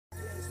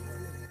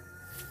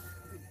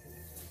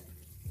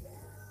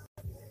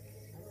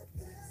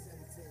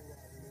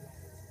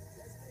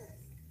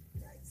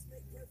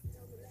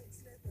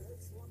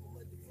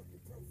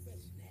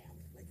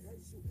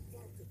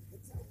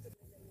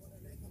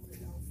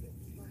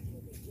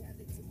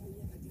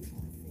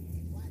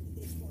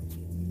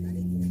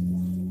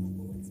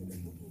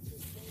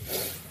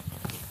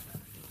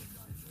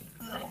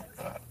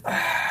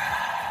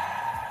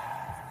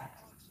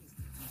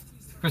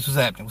Chris, what's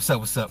happening? What's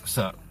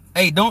up?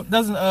 Hey,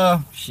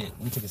 shit,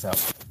 let me take this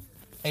out.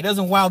 Hey,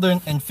 doesn't Wilder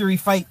and Fury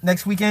fight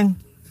next weekend?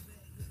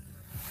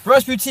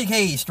 Rush Boutique,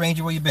 hey,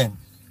 stranger, where you been?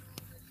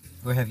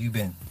 Where have you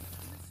been?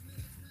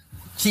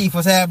 Chief,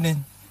 what's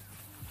happening?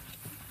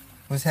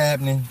 What's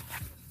happening?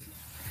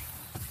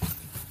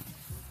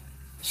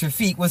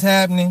 Shafiq, what's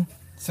happening?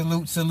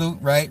 Salute.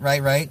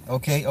 Right.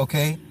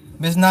 Okay.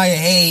 Miss Naya,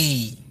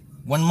 hey,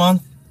 1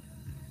 month.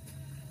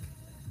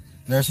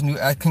 There's a new,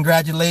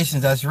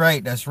 congratulations. That's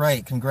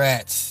right.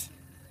 Congrats.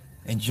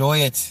 Enjoy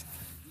it.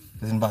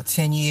 Because in about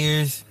 10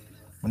 years,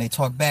 when they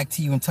talk back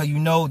to you and tell you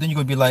no, then you're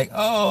going to be like,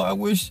 oh,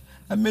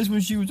 I miss when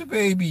she was a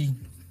baby.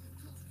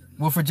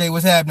 Wilfred J,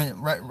 what's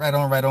happening? Right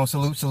on.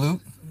 Salute.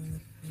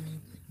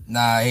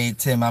 Nah, hey,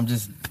 Tim, I'm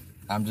just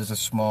a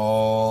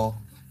small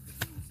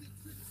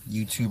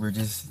YouTuber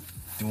just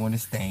doing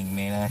this thing,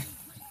 man.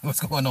 What's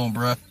going on,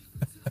 bro?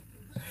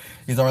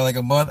 He's already like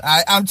a month.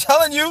 I'm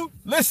telling you,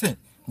 listen,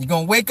 you're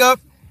going to wake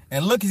up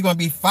and look, he's going to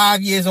be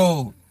 5 years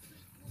old,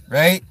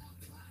 right?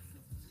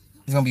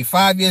 He's going to be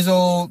 5 years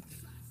old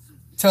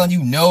telling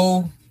you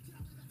no.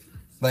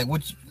 Like,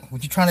 what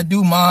you trying to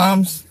do,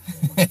 moms?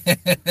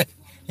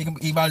 he going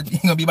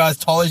to be about as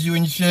tall as you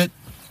and shit.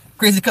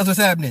 Crazy cuz, what's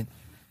happening?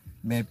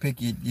 Man, pick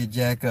your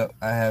jack up.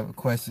 I have a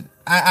question.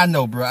 I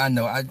know, bro. I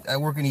know. I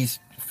work in these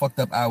fucked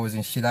up hours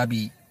and shit. I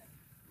be,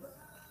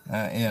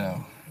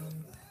 I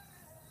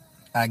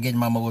get in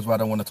my modes where I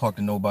don't want to talk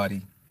to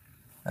nobody.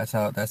 That's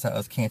how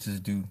us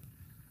cancers do.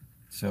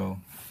 So,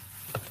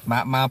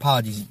 my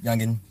apologies,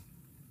 youngin.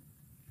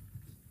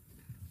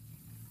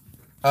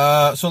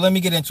 So let me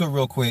get into it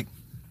real quick.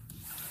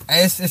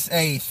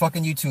 It's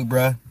fucking YouTube,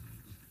 bruh.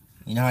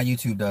 You know how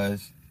YouTube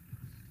does.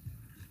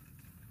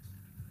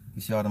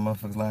 You see all the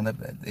motherfuckers lined up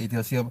at the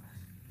ATLC.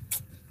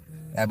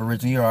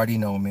 Aboriginal, you already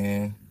know,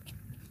 man.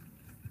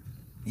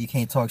 You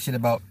can't talk shit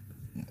about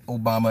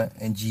Obama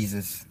and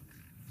Jesus.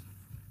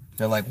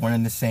 They're like one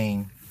and the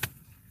same.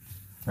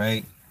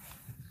 Right?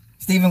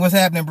 Steven, what's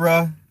happening,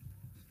 bruh?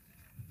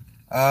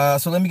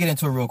 So let me get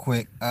into it real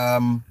quick.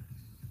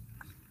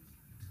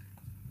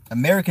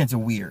 Americans are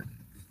weird.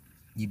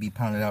 You be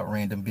pounding out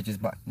random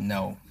bitches, but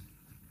no.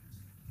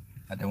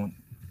 I don't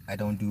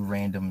do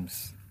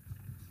randoms.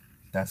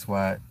 That's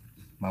why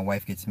my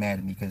wife gets mad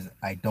at me, because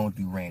I don't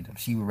do randoms.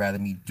 She would rather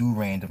me do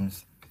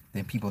randoms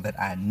than people that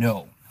I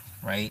know,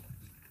 right?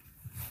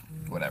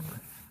 Whatever.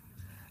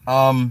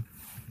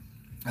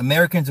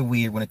 Americans are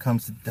weird when it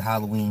comes to the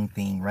Halloween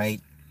thing,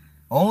 right?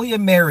 Only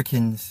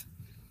Americans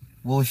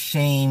will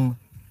shame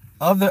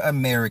other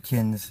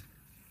Americans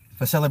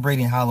for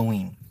celebrating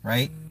Halloween,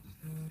 right?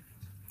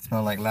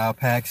 Smell like loud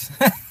packs.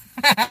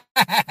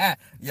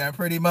 Yeah,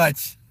 pretty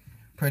much.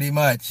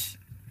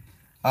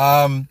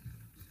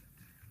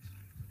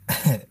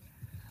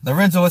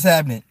 Lorenzo, what's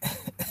happening?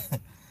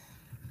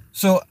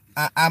 So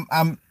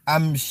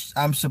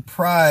I'm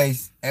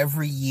surprised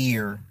every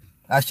year.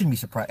 I shouldn't be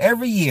surprised.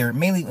 Every year,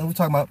 mainly when we're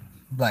talking about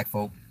black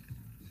folk,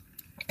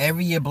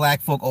 every year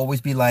black folk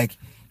always be like,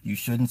 you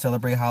shouldn't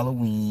celebrate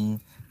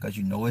Halloween because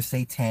you know it's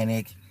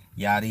satanic,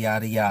 yada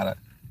yada yada.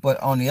 But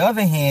on the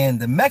other hand,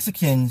 the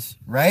Mexicans,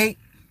 right?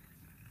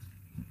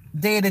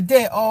 Day of the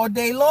Dead all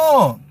day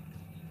long,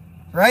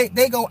 right?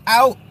 They go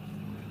out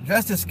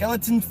dressed as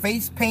skeleton,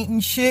 face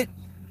painting shit.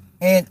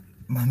 And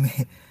my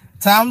man,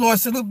 Time Lord,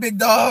 salute, big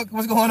dog.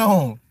 What's going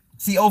on?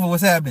 See over,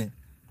 what's happening?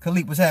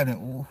 Khalid, what's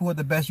happening? Who are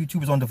the best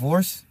YouTubers on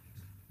divorce?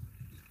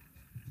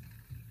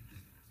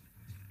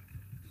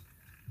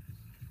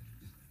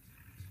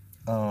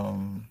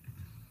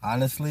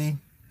 Honestly,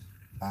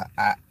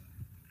 I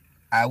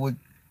would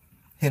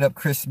hit up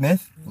Chris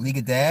Smith, League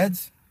of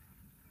Dads.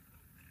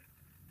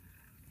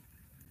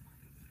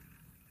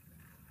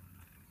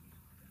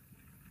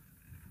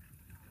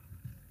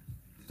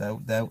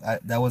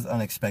 That was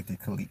unexpected,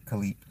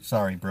 Khalid.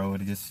 Sorry, bro.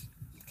 It just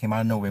came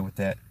out of nowhere with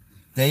that.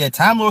 Yeah,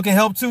 Time Lord can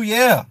help too.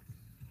 Yeah.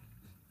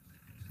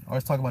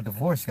 Always talking about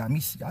divorce. Y'all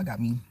got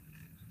me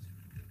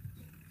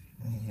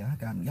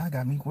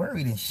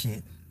worried and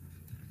shit.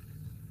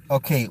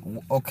 Okay.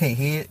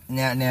 Here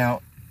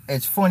now.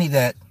 It's funny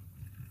that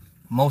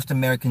most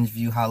Americans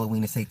view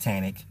Halloween as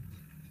satanic,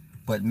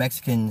 but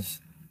Mexicans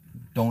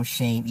don't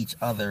shame each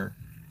other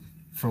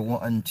for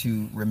wanting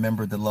to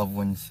remember the loved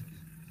ones,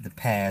 the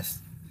past,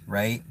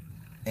 right?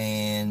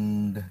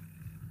 And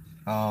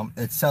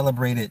it's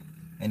celebrated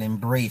and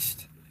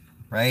embraced,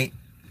 right?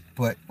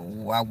 But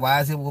why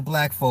is it with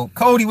black folk?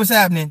 Cody, what's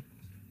happening?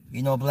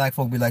 You know, black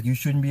folk be like, you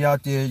shouldn't be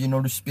out there, you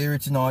know, the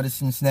spirits and all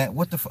this and that.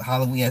 What the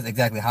Halloween? Yes,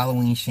 exactly.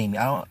 Halloween shaming.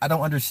 I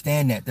don't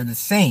understand that. They're the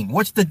same.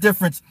 What's the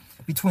difference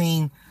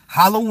between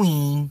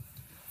Halloween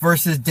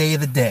versus Day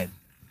of the Dead?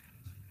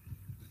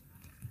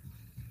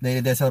 Day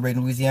of the Dead celebrated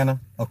in Louisiana?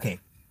 Okay.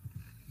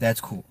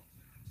 That's cool.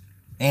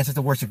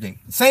 Ancestor Worship Day.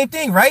 Same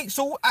thing, right?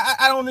 So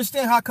I don't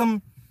understand how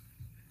come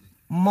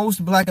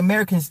most Black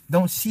Americans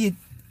don't see it.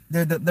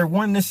 They're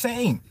one and the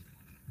same.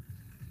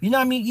 You know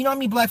what I mean? You know what I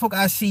mean? Black folk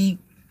I see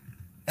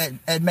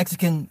at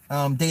Mexican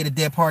Day of the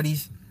Dead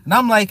parties, and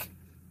I'm like,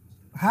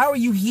 how are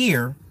you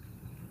here?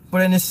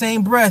 But in the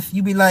same breath,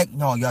 you be like,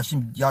 no, y'all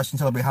shouldn't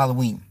celebrate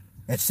Halloween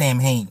at Sam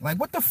Hain. Like,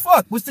 what the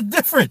fuck? What's the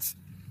difference?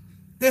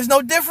 There's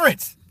no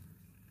difference.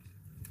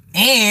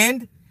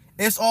 And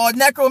it's all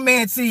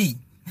necromancy.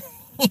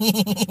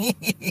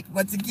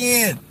 Once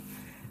again.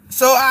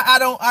 So I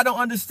don't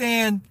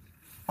understand.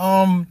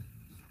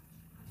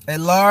 A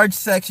large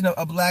section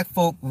of Black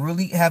folk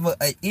really have an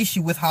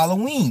issue with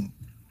Halloween.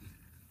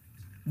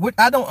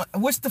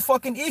 What's the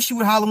fucking issue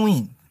with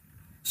Halloween?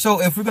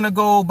 So if we're gonna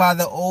go by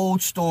the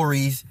old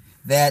stories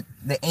that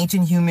the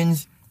ancient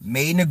humans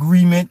made an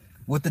agreement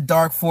with the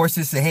dark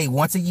forces, say, hey,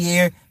 once a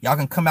year y'all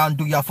can come out and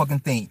do y'all fucking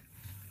thing.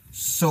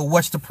 So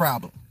what's the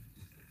problem?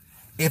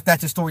 If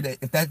that's a story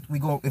if we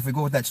go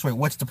with that story,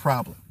 what's the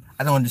problem?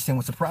 I don't understand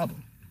what's the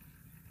problem.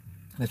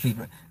 Let's be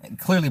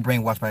clearly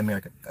brainwashed by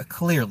America.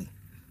 Clearly.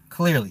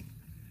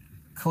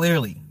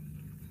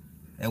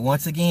 And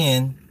once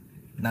again,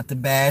 not to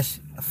bash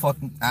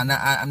fucking.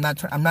 I'm not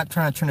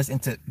trying to turn this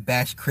into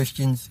bash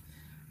Christians,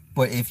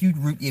 but if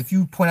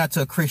you point out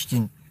to a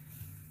Christian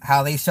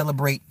how they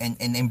celebrate and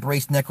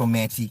embrace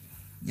necromancy,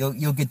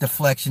 you'll get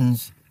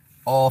deflections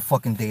all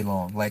fucking day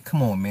long. Like,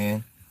 come on,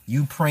 man.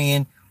 You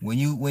praying when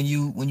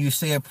you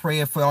say a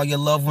prayer for all your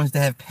loved ones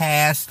that have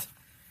passed.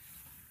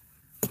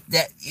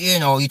 That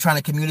you're trying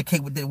to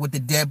communicate with the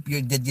dead,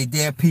 your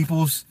dead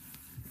peoples.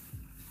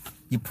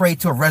 You pray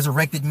to a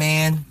resurrected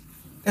man.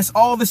 It's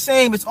all the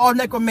same. It's all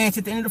necromancy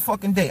at the end of the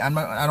fucking day. I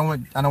don't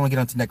want to get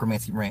onto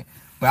necromancy rant,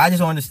 but I just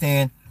don't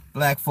understand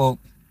Black folk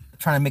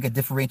trying to make a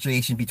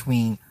differentiation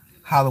between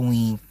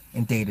Halloween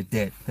and Day of the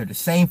Dead. They're the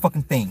same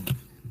fucking thing.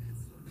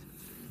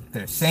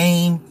 They're the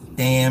same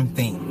damn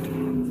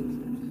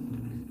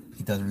thing.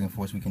 It does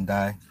reinforce we can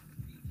die.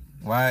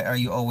 Why are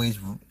you always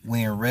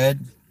wearing red?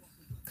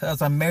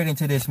 Because I'm married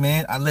into this,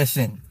 man. I'm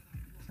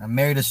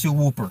married to Sue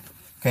Whooper.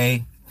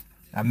 Okay.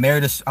 I'm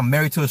married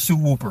to a Sue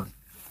Whooper.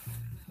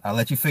 I'll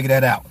let you figure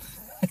that out.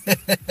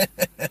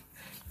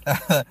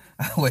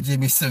 What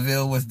Jimmy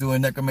Savile was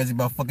doing necromancy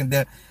about fucking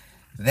death.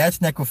 That's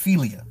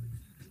necrophilia.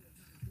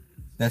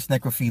 That's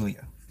necrophilia.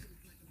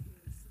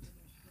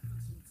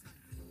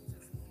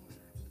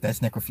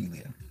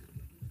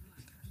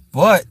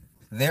 But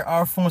there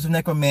are forms of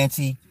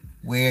necromancy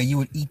where you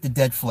would eat the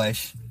dead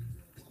flesh,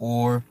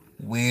 or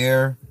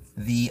wear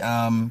the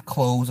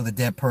clothes of the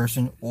dead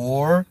person,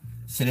 or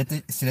sit at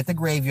the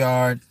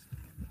graveyard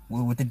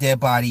with the dead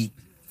body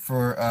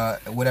for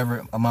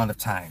whatever amount of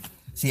time.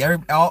 See,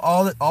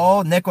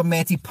 all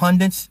necromancy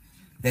pundits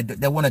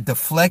that want to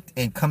deflect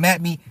and come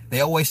at me,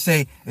 they always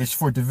say it's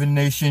for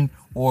divination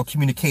or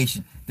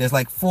communication. There's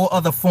like 4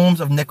 other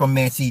forms of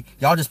necromancy.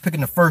 Y'all just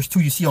picking the first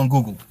 2 you see on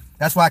Google.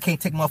 That's why I can't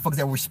take motherfuckers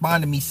that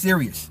respond to me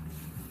serious.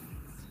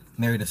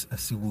 Married a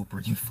Sue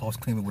Whooper, you false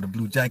claimant with a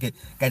blue jacket.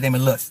 Goddamn it,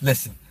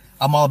 listen.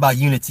 I'm all about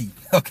unity,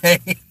 okay?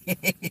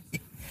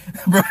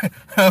 Bro,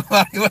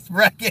 what's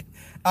bracket?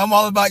 I'm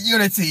all about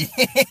unity.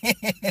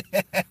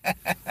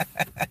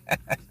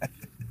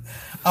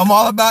 I'm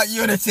all about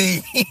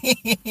unity.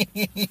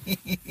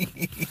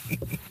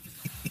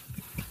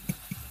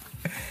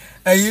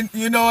 Hey,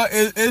 you know what?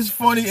 It's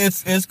funny.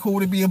 It's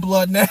cool to be in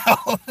blood now.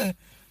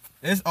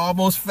 It's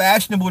almost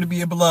fashionable to be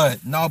in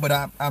blood. No,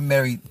 but I'm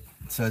married,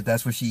 so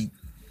that's what she.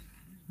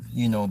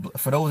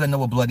 For those that know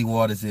what Bloody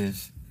Waters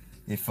is,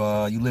 if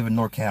you live in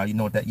NorCal, you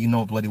know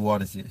what Bloody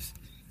Waters is.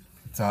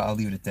 So I'll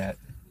leave it at that.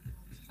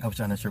 I was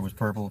trying to shirt was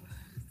purple.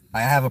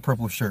 I have a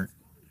purple shirt,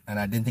 and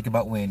I didn't think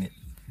about wearing it.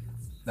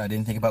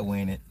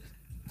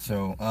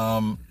 So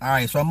all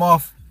right, so I'm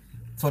off.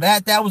 So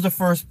that was the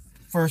first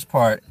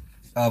part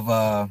of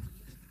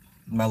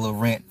my little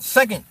rant.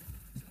 Second,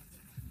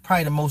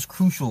 probably the most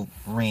crucial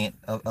rant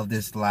of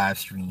this live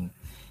stream.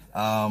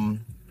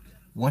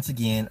 Once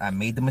again, I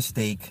made the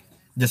mistake,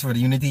 just for the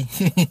unity.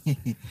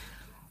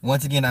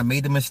 Once again, I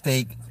made the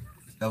mistake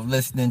of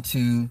listening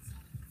to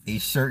a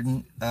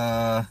certain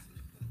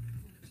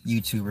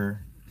YouTuber,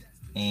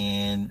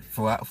 and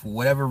for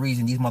whatever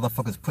reason, these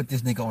motherfuckers put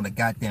this nigga on a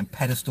goddamn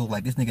pedestal.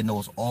 Like, this nigga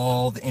knows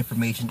all the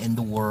information in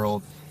the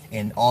world,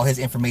 and all his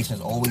information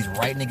is always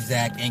right and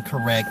exact and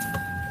correct.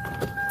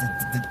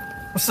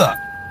 What's up?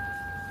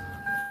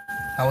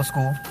 How was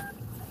school?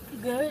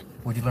 Good.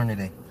 What'd you learn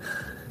today?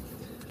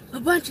 A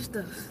bunch of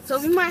stuff. So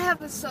we might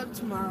have a sub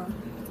tomorrow.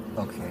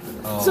 Okay.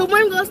 So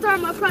when gonna start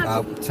my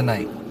project?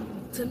 Tonight.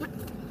 Tonight?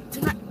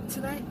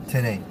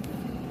 Today.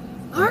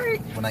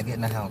 Alright. When I get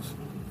in the house.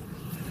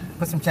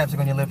 Put some chapstick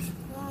on your lips.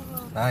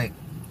 Alright.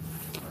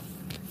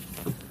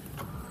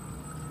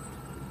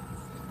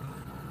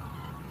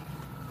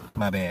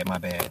 My bad.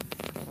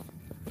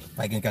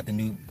 Like, got the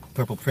new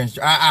Purple Prince.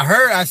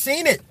 I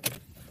seen it.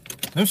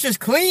 Them shit's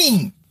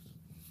clean.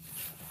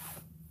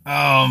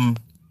 I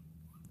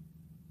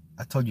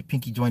told you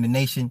Pinky joined the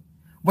nation.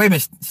 Wait a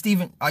minute,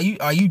 Steven, are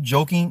you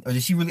joking, or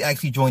did she really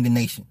actually join the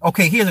nation?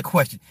 Okay, here's a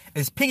question.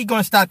 Is Pinky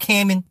gonna stop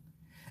camming?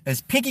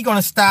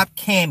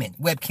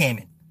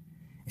 Webcamming?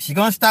 She's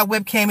gonna stop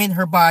webcamming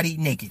her body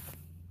naked.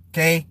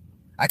 Okay?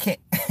 I can't.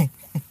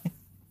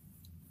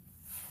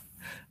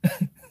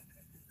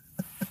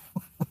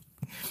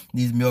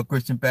 These male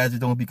Christian pastors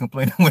don't be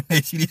complaining when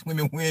they see these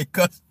women wearing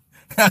cuffs.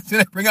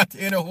 They bring out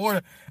the inner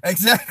hoarder.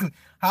 Exactly.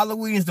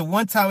 Halloween is the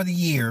one time of the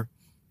year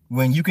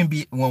when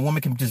a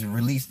woman can just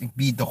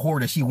be the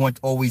whore that she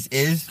always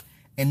is,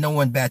 and no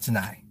one bats an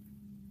eye.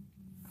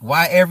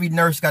 Why every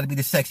nurse got to be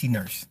the sexy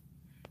nurse,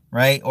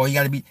 right? Or you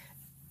got to be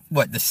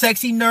the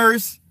sexy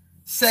nurse,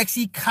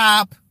 sexy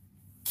cop,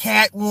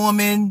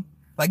 Catwoman.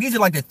 Like, these are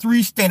like the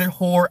 3 standard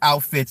whore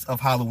outfits of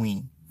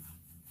Halloween.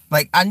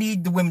 Like, I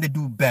need the women to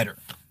do better.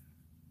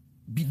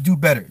 Do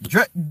better.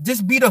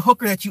 Just be the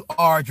hooker that you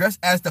are. Dress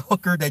as the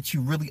hooker that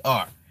you really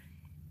are.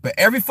 But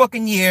every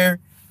fucking year,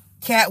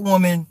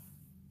 Catwoman,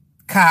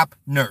 cop,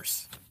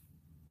 nurse.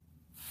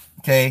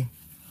 Okay.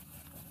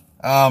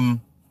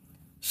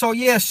 So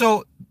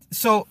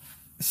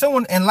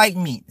someone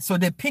enlighten me. So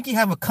did Pinky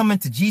have a coming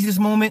to Jesus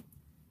moment?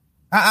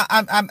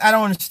 I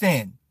don't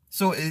understand.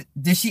 So is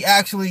she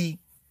actually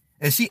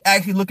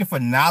looking for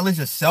knowledge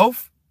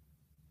herself?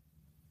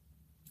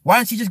 Why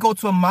don't she just go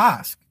to a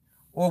mosque?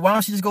 Or why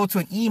don't she just go to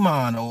an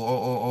imam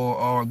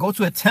or go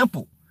to a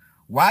temple?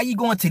 Why are you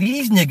going to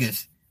these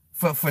niggas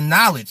for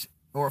knowledge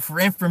or for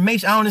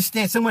information? I don't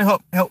understand. Someone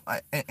help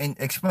and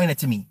explain it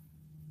to me.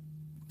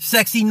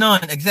 Sexy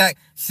nun,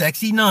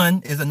 Sexy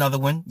nun is another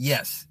one.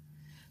 Yes.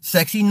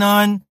 Sexy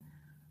nun,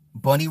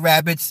 bunny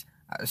rabbits,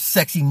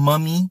 sexy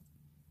mummy,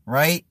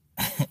 right?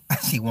 I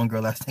see one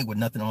girl last night with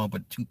nothing on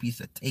but 2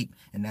 pieces of tape,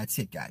 and that's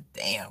it. God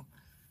damn.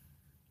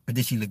 But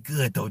did she look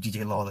good, though,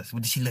 DJ Lawless?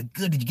 Did she look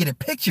good? Did you get a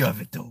picture of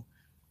it, though?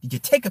 Did you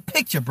take a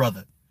picture,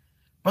 brother?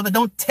 Brother,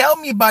 don't tell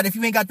me about it if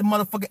you ain't got the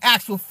motherfucking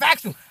actual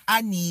factual.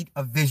 I need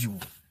a visual.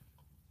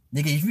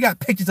 Nigga, if you got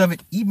pictures of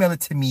it, email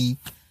it to me,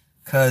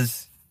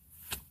 because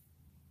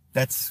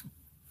that's,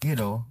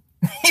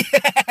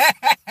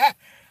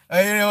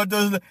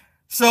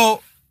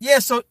 So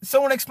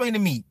someone explain to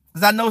me,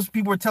 because I know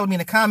people were telling me in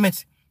the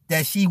comments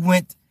that she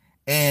went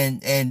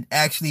and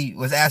actually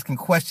was asking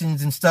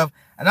questions and stuff,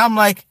 and I'm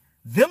like,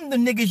 them the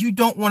niggas you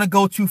don't want to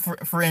go to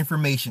for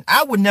information.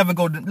 I would never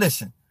go to,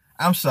 listen,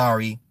 I'm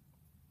sorry,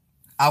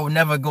 I would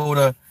never go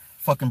to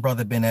fucking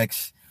Brother Ben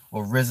X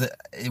or Rizza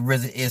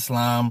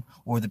Islam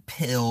or the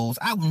pills.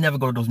 I would never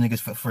go to those niggas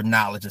for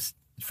knowledge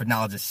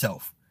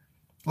itself.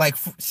 Like,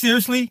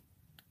 seriously,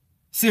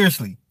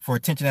 for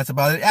attention, that's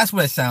about it. That's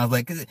what it sounds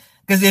like.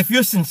 Because if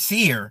you're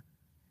sincere,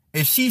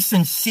 if she's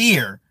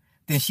sincere,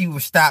 then she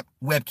would stop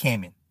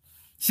webcamming.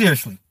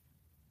 Seriously.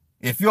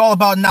 If you're all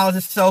about knowledge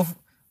itself,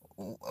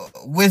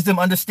 wisdom,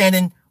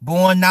 understanding,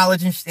 born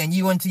knowledge, and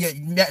you into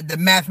the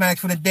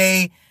mathematics for the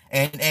day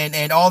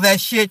and all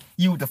that shit,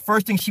 the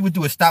first thing she would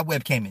do is stop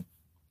webcamming.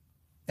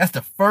 That's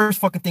the first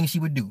fucking thing she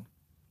would do.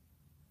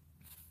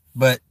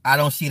 But I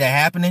don't see that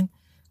happening,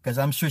 because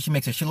I'm sure she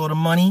makes a shitload of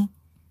money,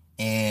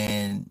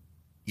 and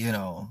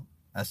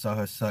I saw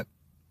her suck.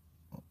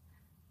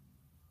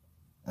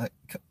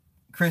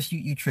 Chris,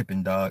 you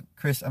tripping, dog.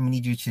 Chris, I'm gonna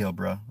need you to chill,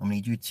 bro. I'm gonna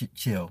need you to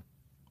chill.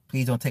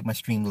 Please don't take my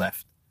stream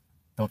left.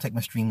 Don't take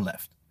my stream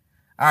left.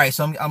 All right,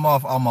 so I'm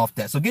off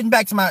that. So getting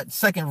back to my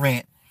second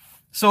rant.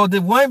 So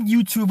the one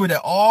YouTuber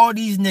that all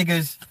these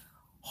niggas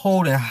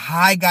hold in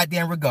high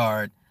goddamn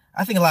regard,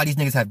 I think a lot of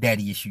these niggas have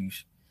daddy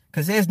issues.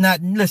 Because ain't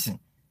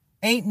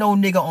no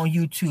nigga on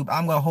YouTube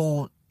I'm going to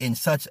hold in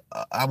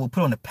I will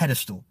put on a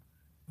pedestal.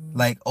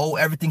 Like,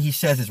 everything he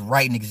says is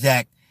right and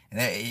exact. And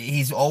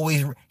he's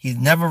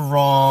never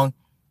wrong.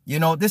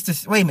 This the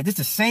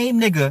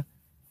same nigga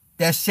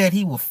that said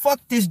he will fuck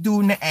this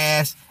dude in the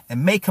ass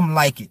and make him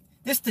like it.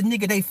 This the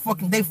nigga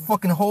they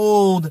fucking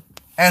hold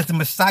as the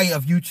messiah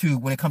of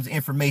YouTube when it comes to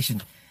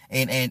information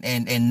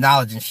and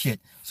knowledge and shit.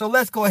 So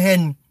let's go ahead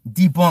and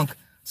debunk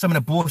some of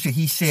the bullshit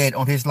he said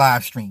on his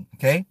live stream,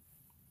 okay?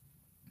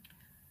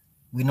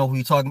 We know who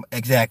you're talking about.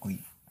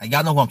 Exactly.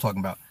 Y'all know who I'm talking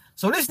about.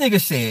 So this nigga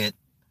said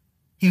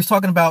he was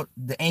talking about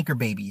the anchor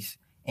babies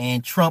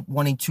and Trump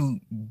wanting to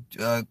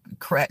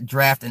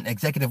draft an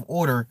executive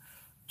order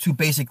to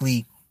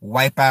basically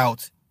wipe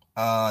out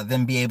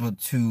them be able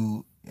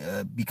to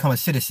become a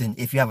citizen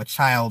if you have a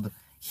child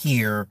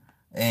here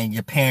and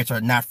your parents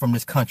are not from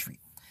this country.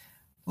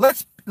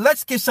 Let's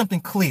get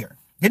something clear.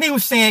 Then he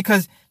was saying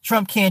because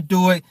Trump can't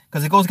do it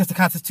because it goes against the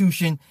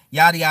Constitution,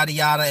 yada yada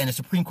yada, and the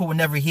Supreme Court will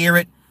never hear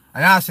it.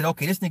 And I said,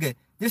 okay, this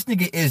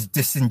nigga is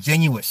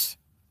disingenuous.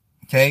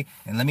 Okay,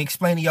 and let me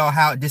explain to y'all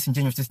how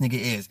disingenuous this nigga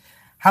is.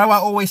 How do I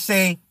always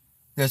say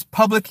there's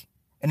public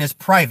and there's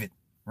private,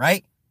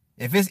 right?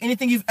 If there's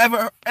anything you've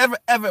ever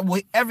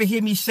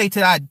hear me say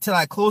till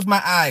I close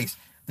my eyes,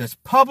 there's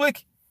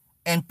public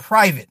and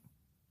private.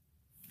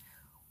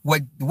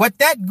 What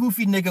that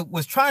goofy nigga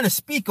was trying to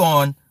speak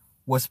on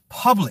was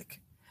public.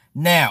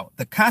 Now,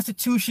 the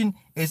Constitution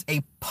is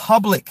a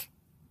public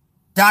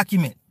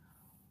document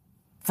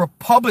for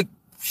public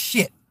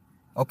shit.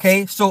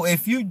 Okay, so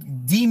if you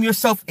deem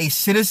yourself a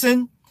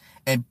citizen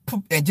and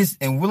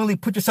willingly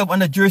put yourself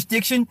under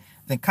jurisdiction,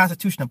 then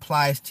Constitution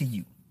applies to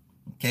you.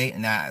 Okay,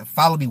 and now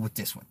follow me with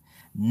this one.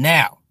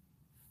 Now,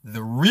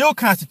 The real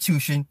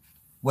Constitution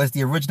was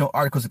the original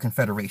Articles of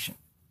Confederation.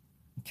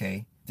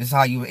 Okay, this is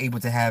how you were able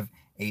to have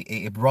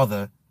a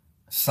brother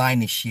sign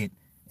this shit,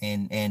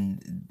 and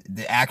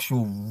the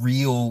actual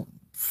real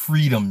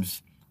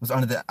freedoms was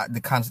under the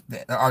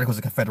Articles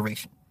of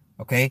Confederation.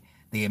 Okay,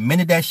 they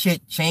amended that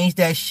shit, changed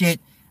that shit.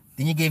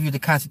 Then you gave you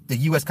the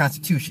U.S.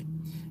 Constitution.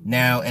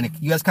 Now, in the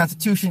U.S.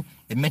 Constitution,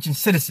 it mentions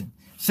citizen.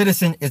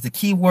 Citizen is the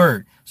key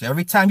word. So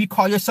every time you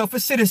call yourself a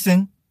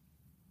citizen,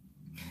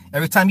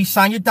 every time you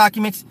sign your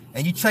documents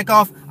and you check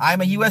off,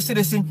 I'm a U.S.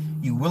 citizen,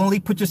 you willingly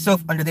put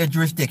yourself under their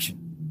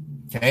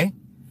jurisdiction. Okay?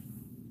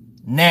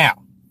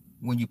 Now,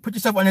 when you put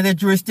yourself under their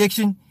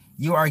jurisdiction,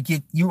 you are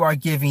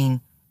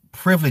giving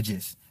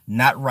privileges,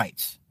 not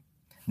rights.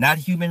 Not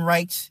human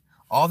rights.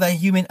 All that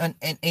human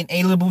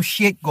inalienable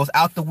shit goes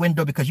out the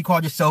window because you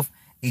called yourself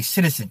a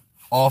citizen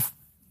off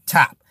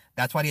top.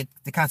 That's why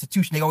the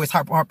Constitution, they always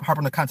harp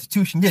on the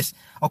Constitution. This,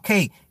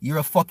 okay, you're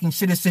a fucking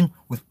citizen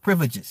with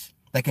privileges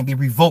that can be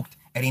revoked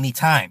at any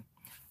time.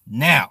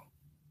 Now,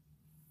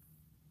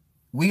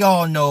 we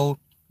all know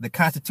the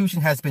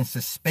Constitution has been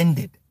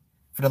suspended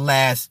for the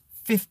last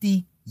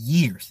 50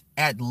 years,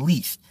 at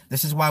least.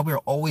 This is why we're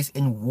always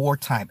in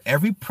wartime.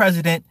 Every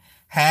president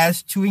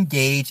has to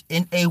engage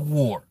in a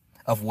war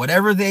of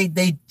whatever they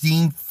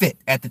deem fit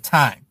at the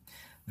time.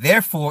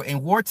 Therefore,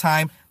 in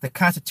wartime, the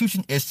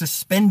Constitution is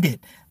suspended,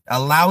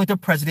 allowing the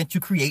president to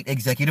create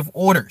executive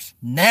orders.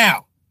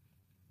 Now,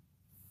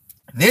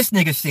 this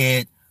nigga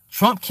said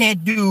Trump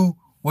can't do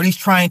what he's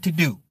trying to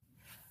do.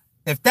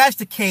 If that's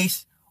the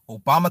case,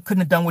 Obama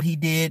couldn't have done what he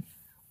did.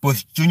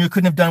 Bush Jr.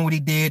 couldn't have done what he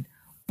did.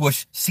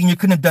 Bush Sr.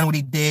 couldn't have done what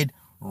he did.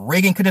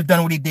 Reagan could have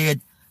done what he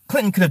did.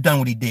 Clinton could have done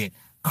what he did.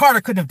 Carter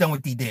couldn't have done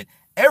what he did.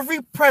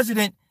 Every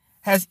president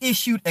has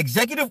issued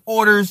executive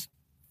orders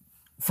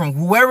from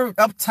whoever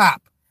up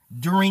top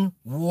during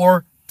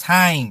war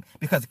time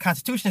because the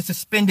Constitution is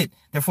suspended,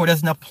 therefore it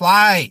doesn't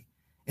apply.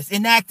 It's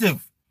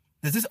inactive.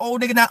 Does this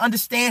old nigga not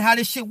understand how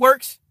this shit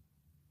works?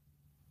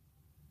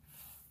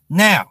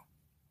 Now,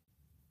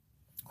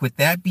 with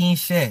that being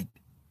said,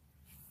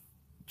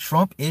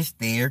 Trump is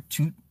there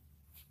to...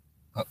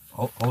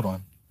 hold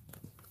on.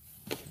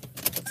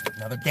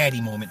 Another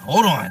daddy moment.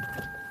 Hold on.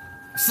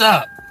 What's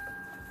up?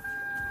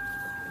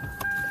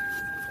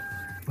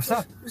 What's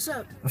up? What's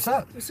up? What's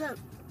up? What's up?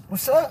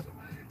 What's up?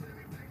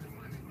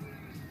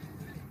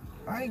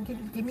 All right,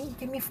 give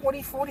me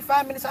 40,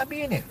 45 minutes. I'll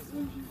be in there.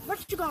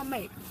 What you gonna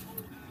make?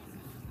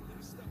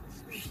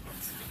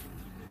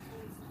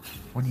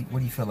 What do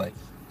you feel like?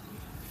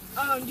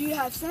 Do you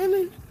have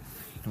salmon?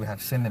 Do we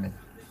have cinnamon?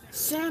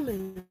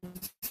 Salmon.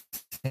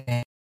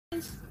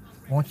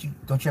 Don't you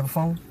have a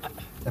phone?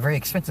 A very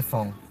expensive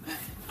phone.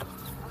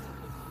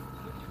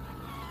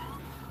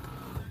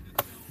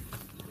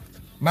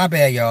 My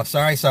bad, y'all.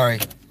 Sorry.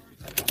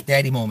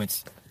 Daddy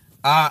moments.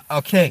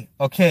 Okay.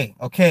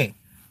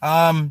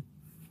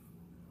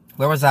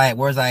 Where was I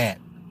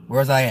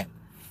at?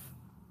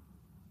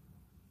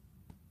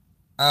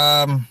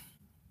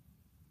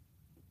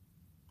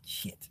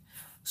 Shit.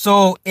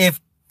 So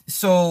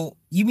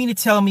you mean to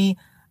tell me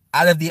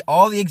out of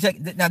all the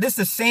now this is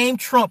the same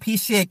Trump he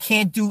said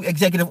can't do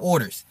executive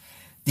orders.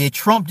 Did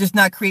Trump just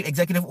not create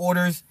executive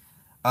orders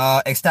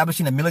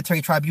establishing a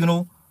military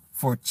tribunal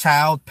for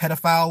child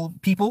pedophile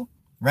people,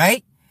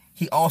 right?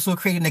 He also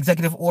created an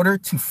executive order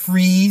to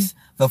freeze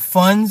the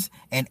funds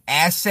and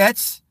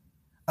assets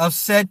of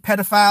said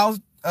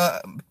pedophiles,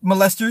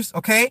 molesters,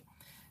 okay?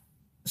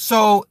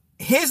 So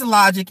his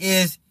logic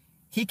is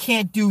he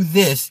can't do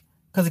this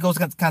because it goes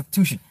against the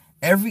Constitution.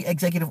 Every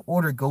executive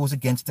order goes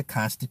against the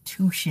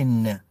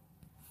Constitution.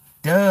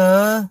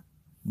 Duh.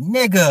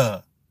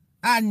 Nigga.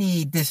 I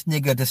need this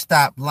nigga to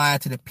stop lying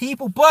to the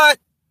people, but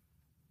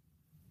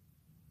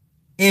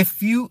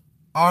if you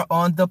are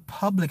on the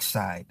public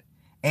side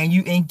and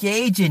you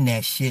engage in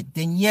that shit,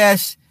 then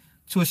yes,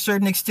 to a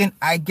certain extent,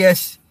 I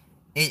guess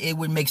it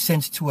would make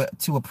sense to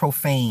a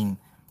profane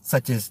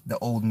such as the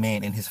old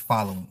man and his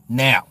following.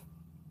 Now,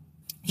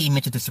 he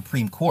mentioned the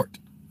Supreme Court.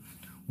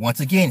 Once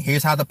again,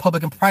 here's how the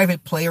public and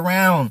private play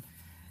around.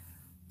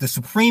 The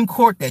Supreme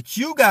Court that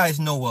you guys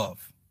know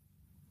of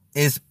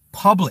is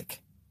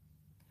public.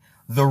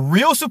 The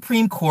real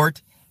Supreme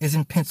Court is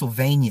in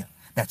Pennsylvania.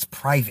 That's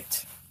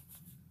private.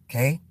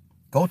 Okay?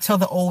 Go tell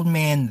the old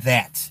man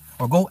that.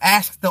 Or go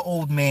ask the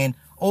old man,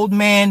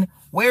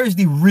 where is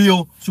the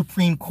real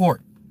Supreme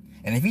Court?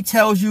 And if he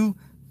tells you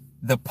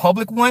the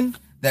public one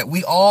that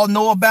we all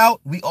know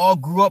about, we all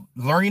grew up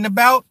learning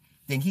about,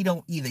 then he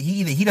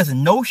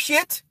doesn't know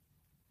shit,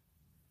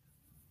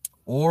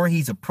 or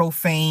he's a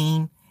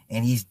profane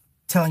and he's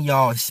telling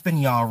y'all,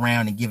 spinning y'all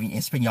around and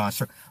spinning y'all in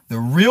circles. The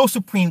real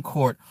Supreme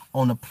Court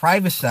on the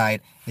private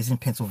side is in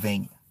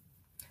Pennsylvania.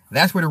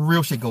 That's where the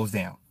real shit goes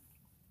down.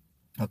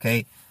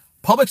 Okay?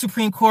 Public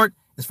Supreme Court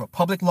is for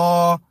public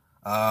law,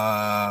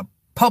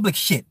 public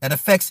shit that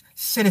affects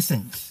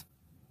citizens.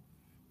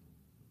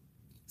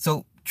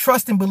 So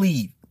trust and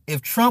believe.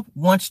 If Trump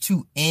wants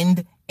to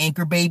end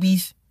anchor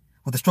babies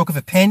with a stroke of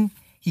a pen,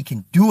 he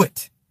can do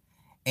it.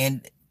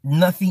 And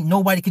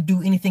nobody could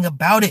do anything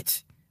about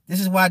it. This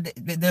is why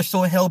they're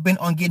so hell-bent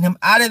on getting him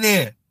out of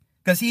there.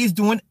 Because he's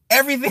doing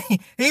everything.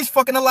 He's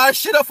fucking a lot of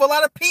shit up for a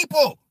lot of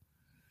people.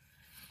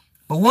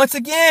 But once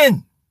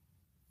again,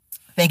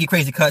 thank you,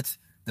 Crazy Cuts.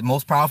 The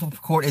most powerful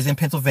court is in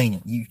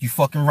Pennsylvania. You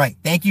fucking right.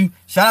 Thank you.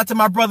 Shout out to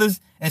my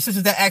brothers and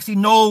sisters that actually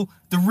know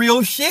the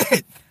real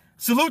shit.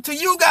 Salute to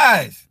you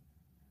guys.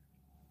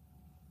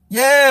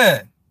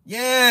 Yeah.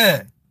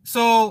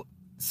 So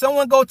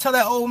someone go tell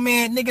that old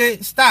man,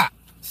 nigga, stop.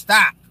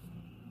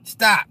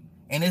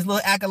 And his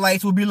little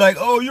acolytes will be like,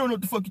 oh, you don't know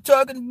what the fuck you're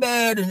talking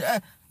about. And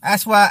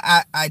that's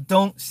why I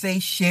don't say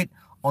shit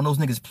on those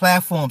niggas'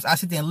 platforms. I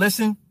sit there and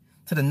listen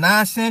to the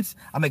nonsense.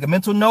 I make a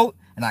mental note.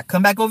 And I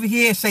come back over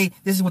here and say,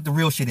 this is what the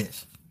real shit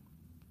is.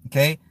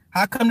 Okay?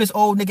 How come this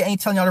old nigga ain't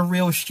telling y'all the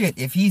real shit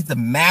if he's the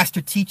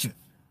master teacher?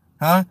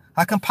 Huh?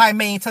 How come Pi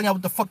May ain't telling y'all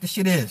what the fuck the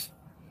shit is?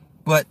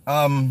 But,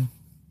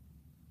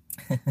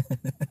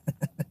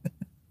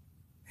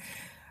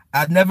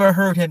 I've never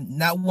heard him,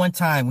 not one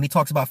time, when he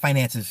talks about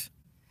finances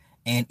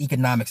and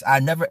economics, I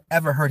never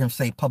ever heard him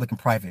say public and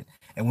private.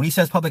 And when he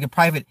says public and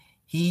private,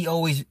 he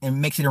always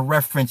makes it a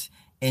reference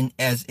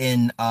as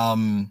in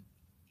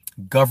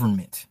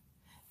government.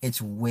 It's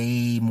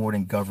way more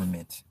than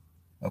government.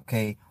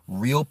 Okay?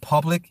 Real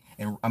public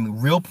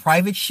real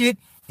private shit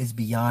is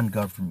beyond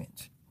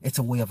government. It's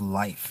a way of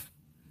life.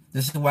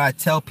 This is why I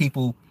tell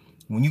people,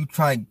 when you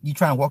try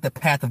and walk the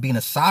path of being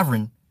a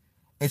sovereign,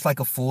 it's like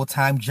a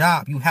full-time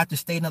job. You have to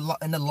stay in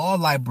the law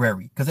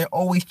library because they're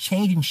always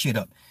changing shit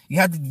up. You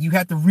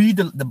have to read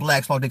the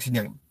Black's Law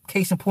Dictionary.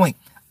 Case in point,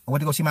 I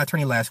went to go see my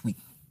attorney last week.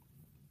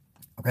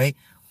 Okay?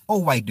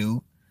 Old white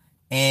dude.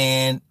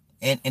 And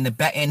in the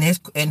back, in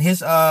his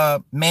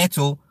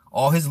mantle,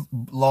 all his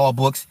law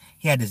books,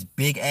 he had this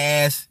big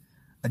ass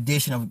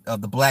edition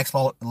of the Black's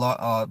Law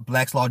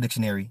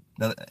Dictionary,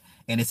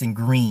 and it's in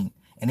green,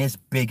 and it's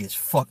big as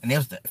fuck. And it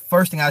was the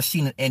first thing I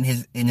seen in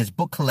his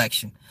book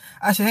collection.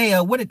 I said, hey,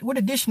 what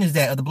edition is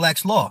that of the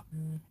Black's Law?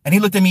 And he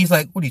looked at me. He's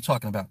like, what are you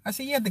talking about? I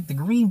said, yeah, the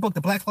green book,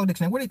 the Black's Law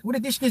Dictionary. What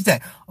edition is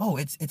that? Oh,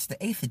 it's the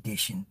 8th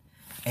edition.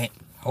 And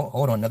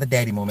hold on, another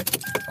daddy moment.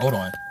 Hold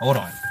on. My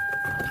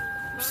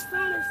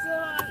phone is still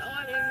on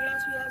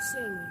yes, we have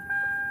salmon.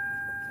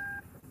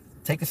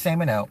 Take the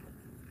salmon out.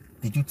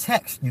 Did you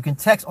text? You can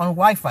text on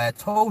Wi-Fi. I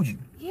told you.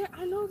 Yeah,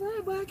 I know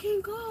that, but I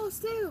can't call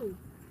still.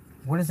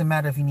 What does it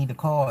matter if you need to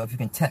call if you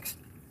can text?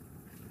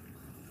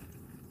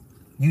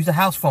 Use a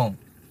house phone.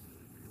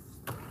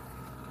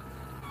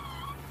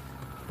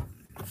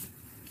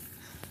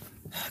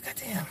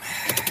 Goddamn.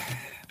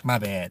 My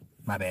bad.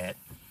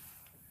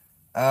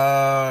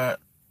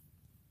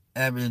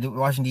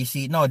 Washington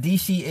D.C. No,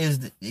 D.C.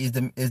 is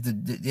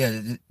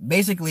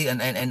basically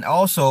and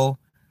also,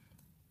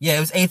 yeah, it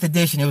was 8th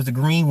edition. It was the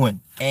green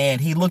one,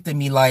 and he looked at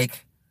me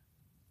like,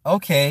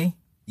 okay,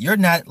 you're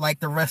not like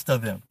the rest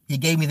of them. He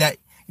gave me that.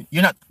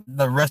 You're not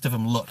the rest of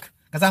them look,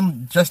 because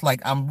I'm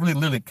really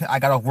literally. I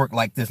got off work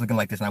like this, looking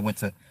like this, and I went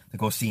to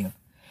go see him,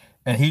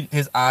 and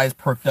his eyes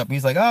perked up.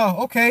 He's like,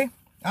 oh, okay,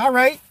 all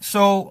right.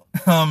 So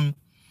I'm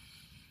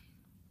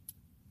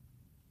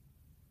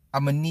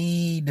gonna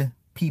need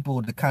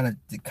people to kind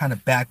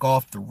of back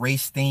off the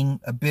race thing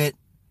a bit,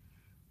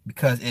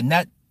 because in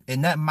that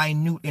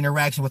minute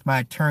interaction with my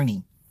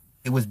attorney,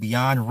 it was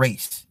beyond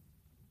race.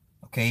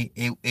 Okay,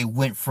 it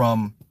went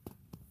from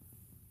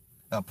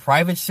a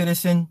private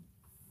citizen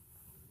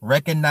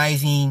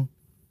recognizing,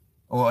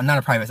 or not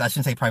a private, I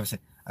shouldn't say private,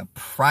 a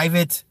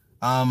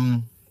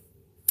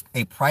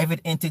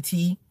private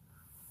entity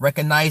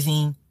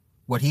recognizing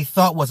what he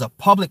thought was a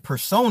public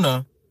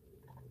persona.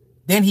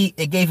 Then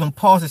it gave him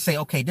pause to say,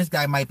 okay, this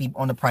guy might be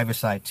on the private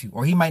side too,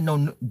 or he might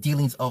know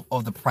dealings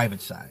of the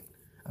private side.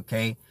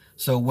 Okay,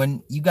 so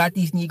when you got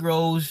these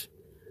Negroes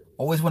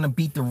always want to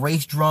beat the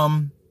race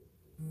drum,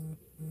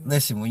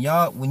 listen,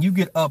 when you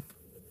get up,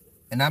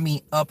 and I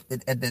mean up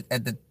at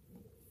the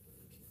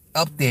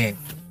up there,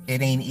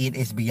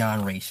 it's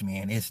beyond race,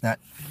 man. It's not.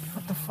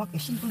 What the fuck?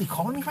 Is she really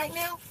calling me right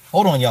now?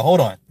 Hold on, y'all. Hold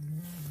on.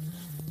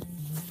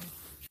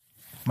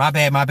 My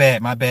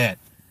bad.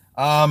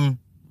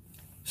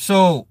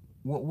 So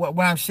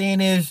what I'm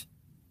saying is,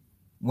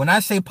 when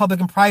I say public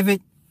and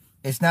private,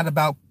 it's not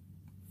about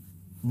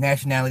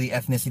nationality,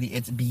 ethnicity.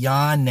 It's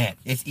beyond that.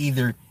 It's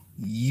either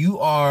you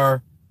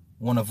are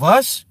one of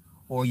us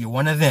or you're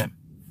one of them.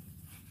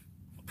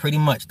 Pretty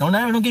much. Don't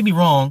get me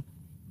wrong.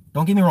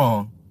 Don't get me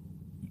wrong.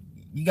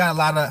 You got a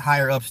lot of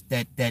higher ups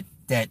that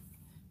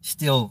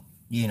still,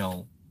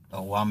 oh,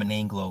 I'm an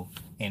Anglo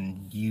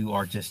and you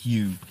are just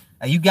you.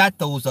 You got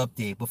those up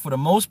there, but for the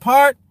most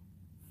part,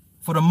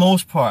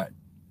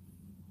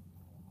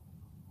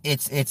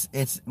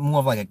 it's more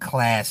of like a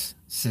class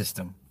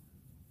system,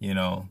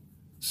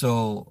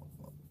 So,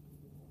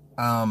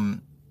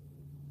 and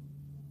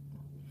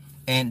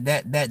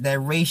that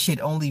race shit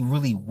only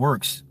really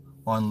works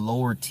on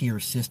lower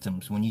tier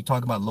systems. When you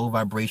talk about low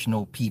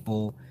vibrational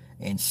people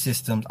and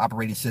systems,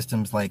 operating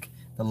systems like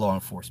the law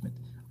enforcement,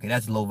 okay,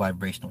 that's low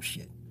vibrational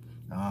shit.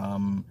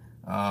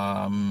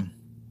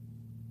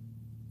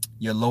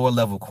 Your lower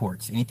level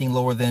courts, anything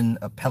lower than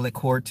appellate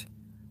court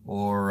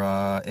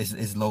or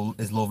is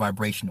low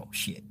vibrational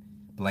shit.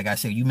 But like I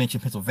said, you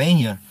mentioned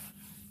Pennsylvania,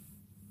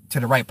 to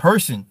the right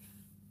person,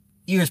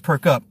 ears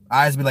perk up,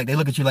 eyes be like, they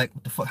look at you like,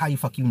 what the fuck, how you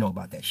fuck you know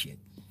about that shit,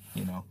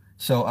 you know?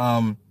 So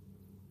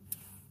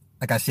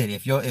like I said,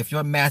 if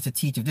your master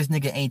teacher, if this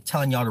nigga ain't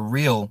telling y'all the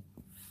real,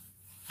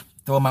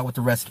 throw him out with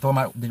the rest of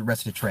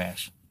the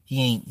trash.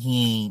 He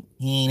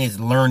ain't as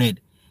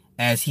learned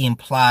as he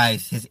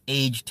implies his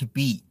age to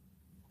be.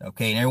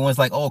 Okay, and everyone's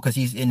like, oh, because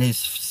he's in his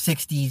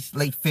 60s,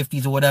 late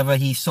 50s or whatever.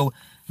 He's so...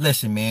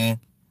 Listen, man.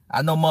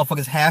 I know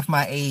motherfuckers half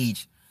my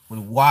age would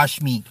wash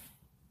me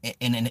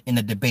in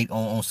a debate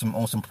on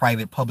some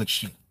private public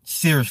shit.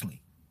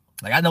 Seriously.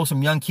 Like, I know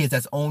some young kids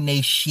that's on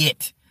they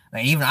shit.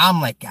 Like, even I'm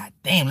like, God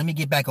damn, let me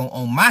get back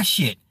on my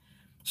shit.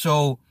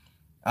 So,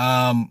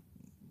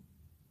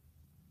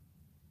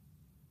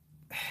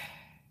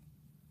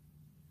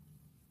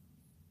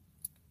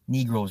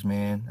 Negroes,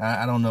 man.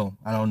 I don't know.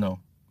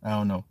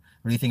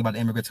 What do you think about the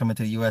immigrants coming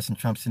to the U.S. and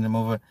Trump sending them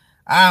over?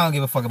 I don't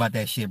give a fuck about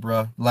that shit,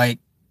 bro. Like,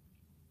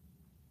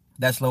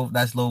 that's low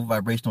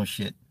vibrational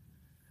shit.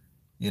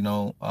 You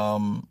know,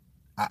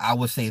 I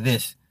would say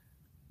this: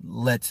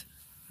 let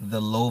the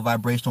low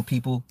vibrational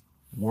people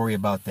worry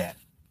about that,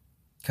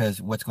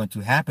 because what's going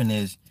to happen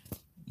is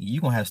you're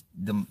gonna have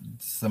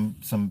some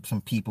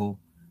people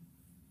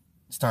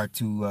start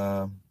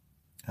to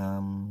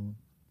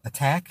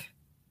attack,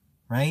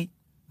 right?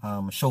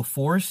 Show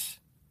force.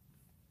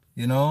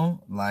 You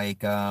know,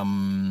 like,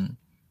 yeah.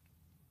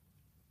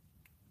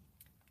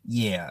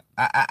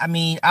 I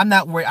mean, I'm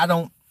not worried. I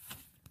don't,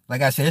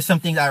 like I said, there's some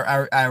things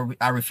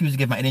I refuse to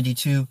give my energy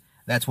to.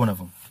 That's one of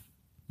them.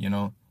 You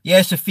know,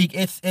 yeah, Shafiq.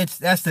 It's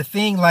that's the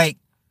thing. Like,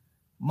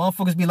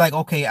 motherfuckers be like,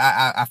 okay,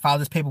 I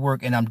filed this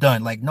paperwork and I'm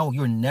done. Like, no,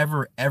 you're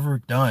never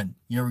ever done.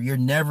 You're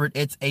never.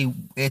 It's a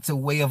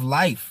way of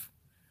life.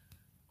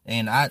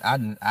 And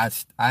I'm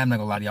not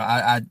gonna lie to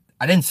y'all.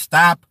 I didn't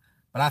stop,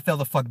 but I fell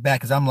the fuck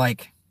back because I'm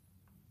like.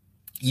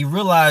 You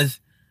realize,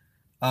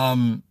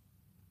 all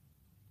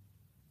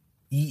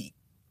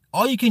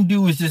you can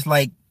do is just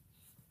like,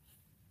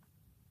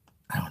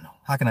 I don't know.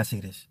 How can I say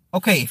this?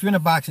 Okay, if you're in a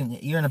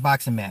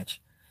boxing match,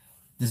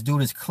 this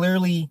dude is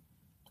clearly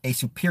a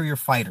superior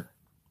fighter.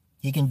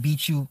 He can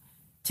beat you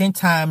 10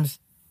 times,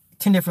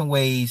 10 different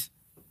ways.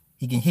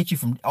 He can hit you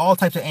from all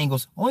types of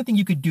angles. Only thing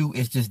you could do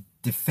is just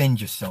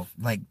defend yourself.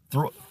 Like,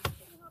 throw.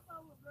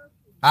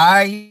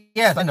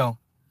 Yes, I know.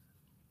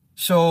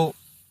 So,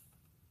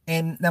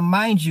 and now,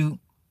 mind you,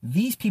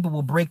 these people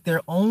will break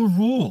their own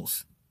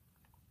rules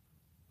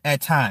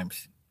at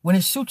times when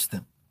it suits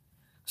them.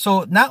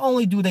 So not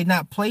only do they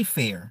not play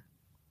fair,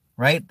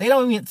 right? They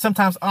don't even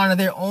sometimes honor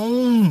their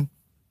own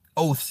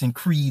oaths and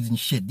creeds and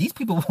shit. These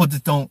people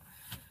just don't.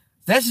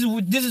 This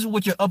is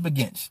what you're up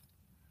against,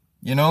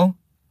 you know.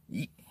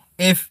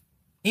 If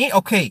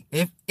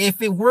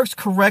it works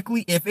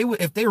correctly, if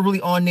they were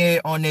really on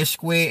their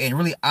square and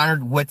really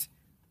honored what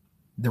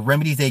the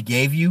remedies they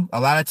gave you,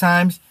 a lot of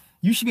times.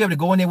 You should be able to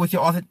go in there with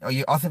your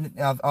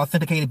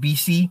authenticated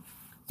BC,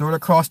 throw it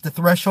across the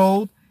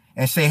threshold,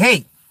 and say,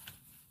 hey,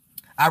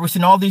 I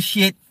rescind all this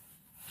shit,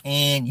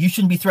 and you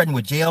shouldn't be threatened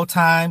with jail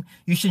time.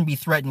 You shouldn't be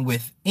threatened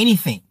with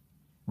anything,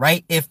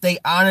 right? If they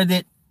honored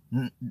it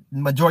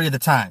majority of the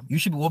time.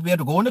 We'll be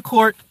able to go into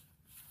court,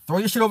 throw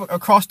your shit over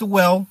across the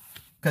well,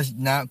 because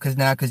you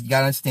gotta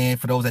understand,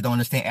 for those that don't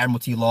understand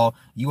Admiralty law,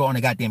 you are on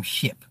a goddamn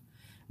ship.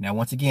 Now,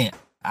 once again,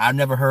 I've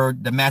never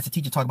heard the master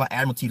teacher talk about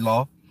Admiralty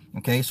law.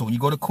 Okay, so when you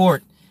go to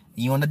court,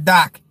 and you're on the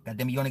dock,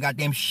 goddamn, you're on a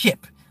goddamn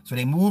ship. So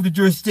they move the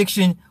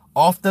jurisdiction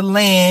off the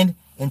land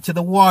into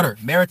the water,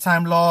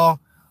 maritime law,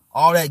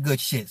 all that good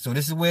shit. So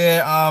this is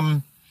where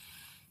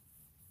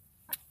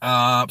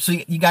so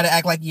you got to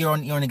act like you're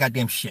on a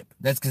goddamn ship.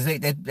 That's because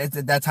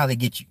that's how they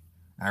get you.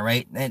 All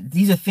right, and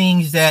these are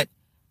things that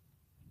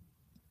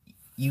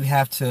you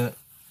have to,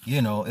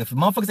 you know, if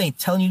motherfuckers ain't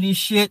telling you this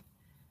shit.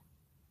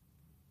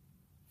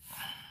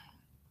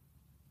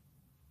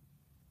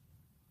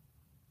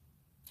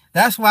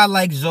 That's why I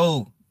like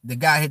Zoe, the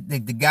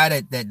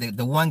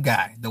one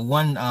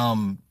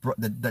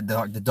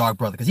dark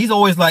brother, because he's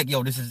always like,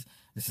 yo, this is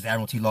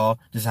Admiralty law,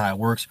 this is how it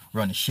works,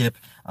 run the ship,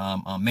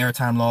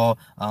 maritime law.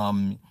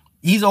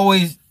 He's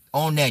always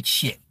on that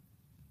shit,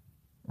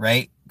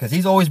 right? Because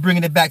he's always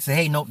bringing it back to,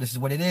 hey, nope, this is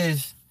what it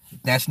is,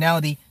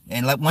 nationality.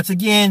 And like, once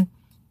again,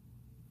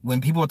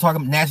 when people are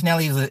talking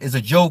nationality is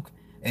a joke,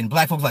 and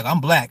black folks like,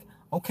 I'm black.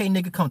 Okay,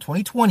 nigga, come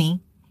 2020,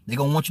 they're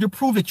gonna want you to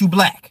prove that you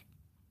black.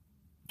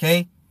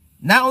 Okay.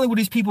 Not only will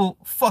these people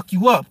fuck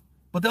you up,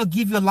 but they'll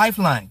give you a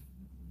lifeline,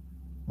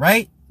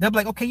 right? They'll be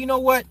like, okay, you know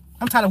what?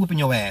 I'm tired of whipping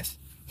your ass.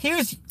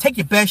 Take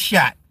your best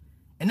shot.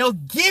 And they'll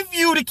give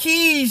you the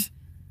keys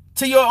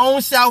to your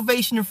own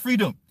salvation and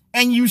freedom.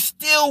 And you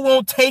still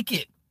won't take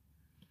it.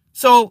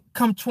 So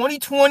come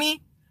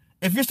 2020,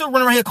 if you're still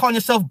running around here calling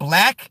yourself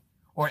black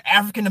or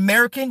African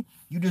American,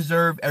 you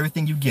deserve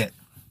everything you get.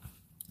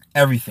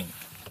 Everything.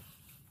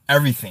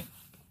 Everything.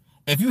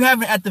 If you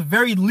haven't at the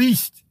very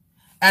least,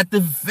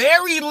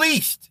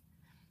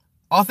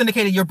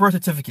 authenticated your birth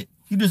certificate,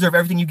 you deserve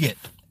everything you get.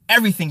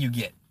 Everything you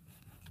get.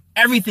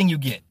 Everything you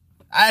get.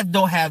 I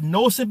don't have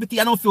no sympathy.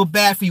 I don't feel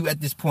bad for you at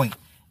this point.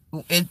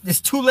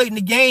 It's too late in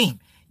the game.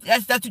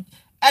 That's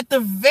at the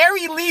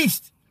very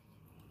least,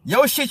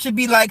 your shit should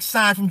be like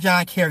signed from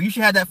John Kerry. You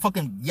should have that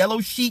fucking yellow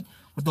sheet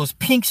with those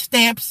pink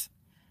stamps,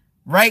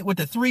 right? With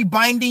the 3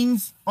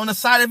 bindings on the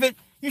side of it.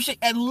 You should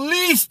at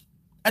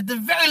the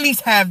very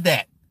least have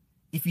that.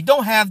 If you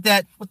don't have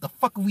that, what the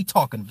fuck are we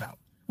talking about?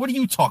 What are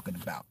you talking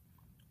about?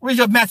 What is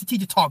your master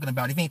teacher talking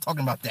about if he ain't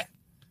talking about that?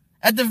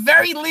 At the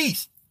very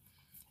least,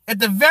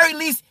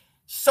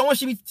 someone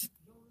should be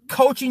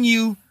coaching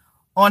you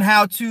on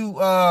how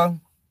to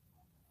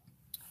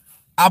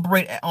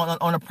operate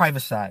on a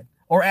private side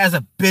or as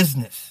a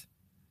business,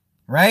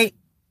 right?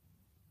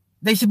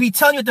 They should be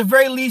telling you at the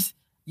very least,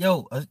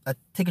 yo,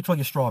 take control of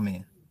your straw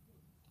man.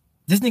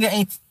 This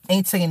nigga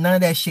ain't saying none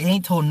of that shit. He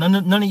ain't told none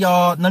of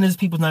y'all, none of his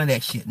people, none of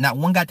that shit. Not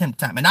one goddamn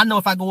time. And I know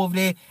if I go over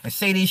there and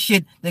say this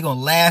shit, they're gonna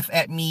laugh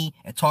at me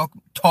and talk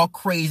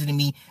crazy to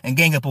me and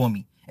gang up on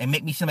me and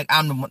make me seem like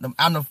I'm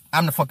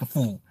the fucking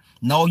fool.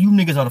 No, you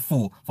niggas are the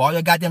fool. For all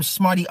your goddamn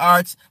smarty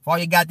arts, for all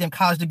your goddamn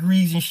college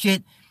degrees and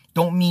shit,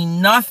 don't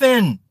mean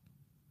nothing.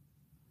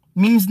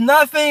 Means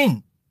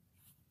nothing.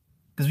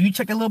 Because when you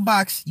check a little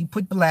box, you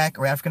put black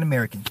or African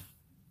American.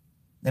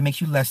 That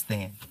makes you less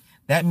than.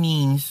 That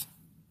means,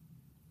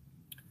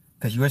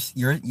 because you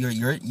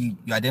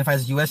identify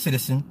as a U.S.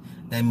 citizen,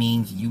 that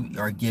means you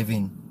are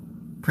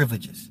given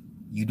privileges.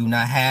 You do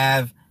not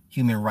have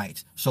human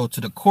rights. So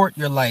to the court,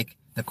 you're like,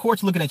 the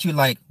court's looking at you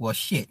like, well,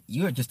 shit,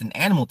 you're just an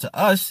animal to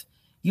us.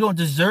 You don't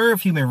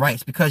deserve human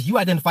rights because you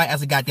identify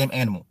as a goddamn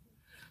animal.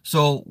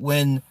 So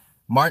when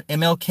Martin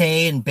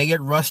MLK and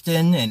Bayard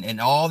Rustin and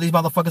all these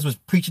motherfuckers was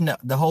preaching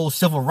the whole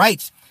civil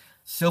rights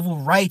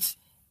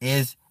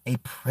is a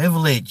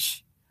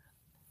privilege.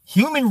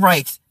 Human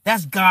rights,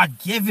 that's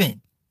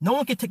God-given. No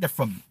one can take that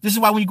from you. This is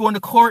why when you go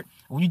into court,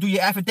 when you do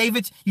your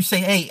affidavits, you say,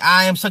 hey,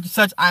 I am such and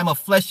such. I am a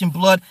flesh and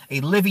blood,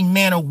 a living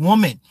man or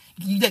woman.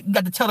 You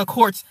got to tell the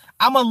courts,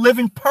 I'm a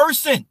living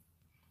person.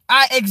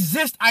 I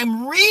exist.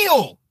 I'm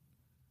real.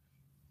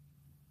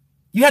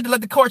 You had to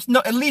let the courts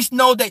know, at least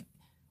know that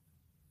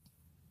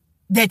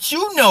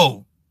you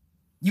know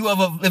you have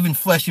a living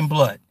flesh and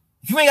blood.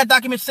 If you ain't got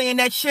documents saying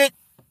that shit,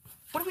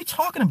 what are we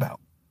talking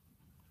about?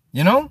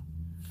 You know?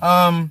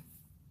 I'm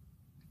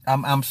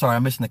sorry.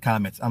 I'm missing the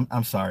comments.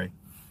 I'm sorry.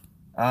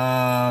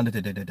 Donald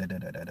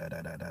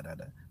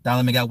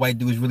got white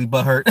dudes really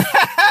butthurt.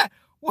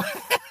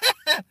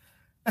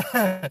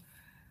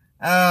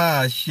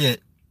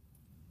 Shit.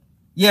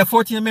 Yeah,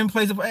 14th Amendment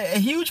plays a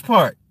huge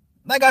part.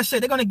 Like I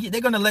said, they're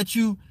gonna let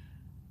you.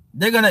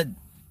 This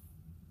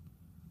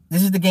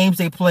is the games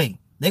they play.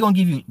 They're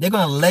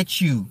gonna let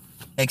you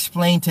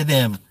explain to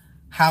them,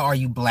 how are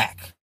you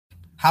black?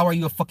 How are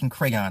you a fucking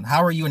crayon?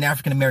 How are you an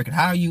African American?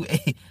 How are you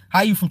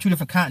from 2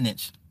 different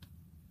continents?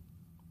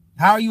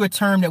 How are you a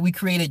term that we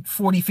created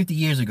 40, 50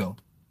 years ago?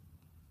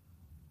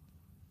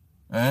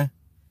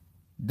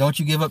 Don't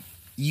you give up?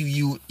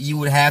 You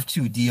would have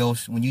to,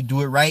 Dios. When you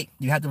do it right,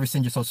 you have to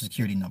rescind your social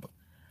security number.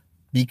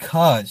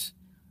 Because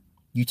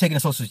you taking a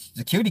social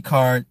security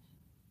card,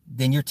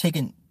 then you're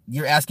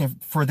asking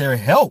for their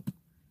help.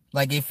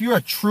 Like if you're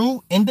a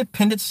true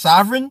independent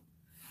sovereign,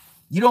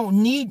 you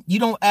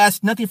don't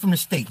ask nothing from the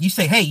state. You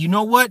say, hey, you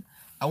know what?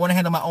 I want to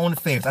handle my own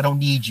affairs. I don't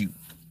need you.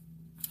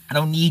 I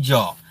don't need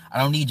y'all. I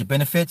don't need your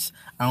benefits.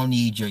 I don't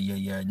need your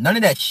none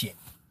of that shit.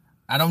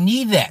 I don't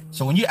need that.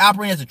 So when you're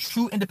operating as a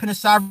true independent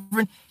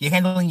sovereign, you're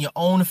handling your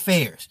own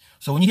affairs.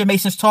 So when you hear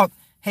Masons talk,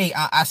 hey,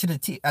 I'm sitting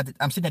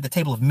at the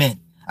table of men.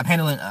 I'm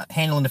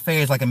handling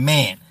affairs like a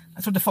man.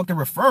 That's what the fuck they're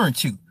referring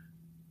to.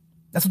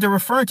 That's what they're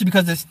referring to,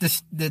 because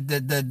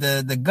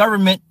the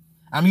government,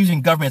 I'm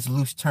using government as a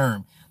loose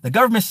term. The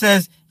government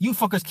says you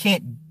fuckers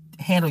can't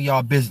handle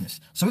y'all business.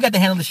 So we got to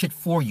handle this shit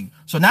for you.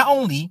 So not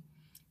only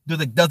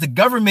does the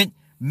government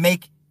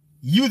make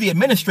you the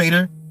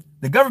administrator,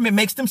 the government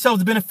makes themselves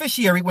the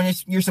beneficiary when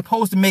you're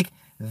supposed to make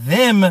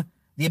them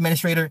the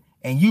administrator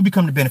and you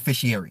become the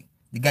beneficiary.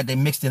 They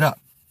mixed it up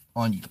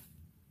on you.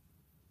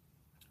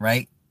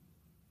 Right?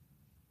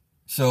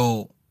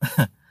 So,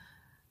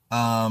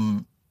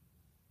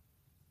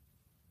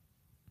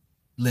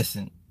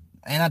 listen,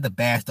 ain't not to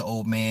bash the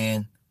old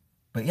man,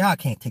 but y'all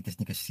can't take this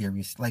nigga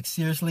serious. Like,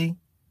 seriously?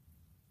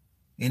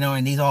 You know,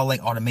 and these all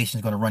like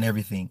automation's gonna run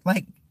everything.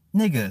 Like,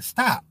 nigga,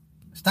 stop.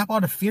 Stop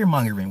all the fear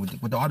mongering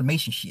with the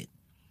automation shit.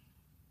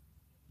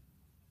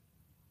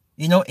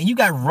 You know, and you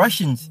got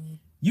Russians,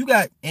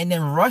 and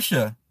then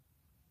Russia,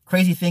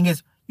 crazy thing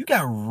is, you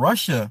got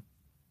Russia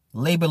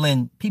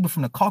labeling people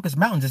from the Caucasus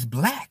Mountains as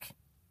black.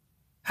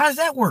 How does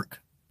that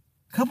work?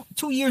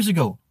 2 years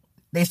ago,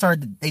 they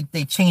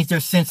changed their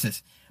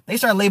census. They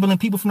started labeling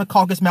people from the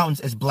Caucasus Mountains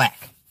as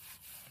black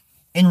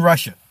in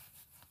Russia.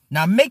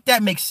 Now make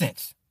that make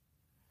sense.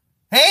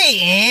 Hey,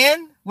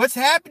 Ann, what's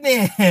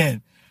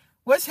happening?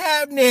 What's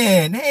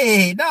happening?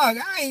 Hey, dog,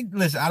 I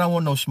don't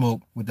want no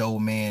smoke with the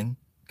old man,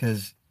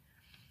 because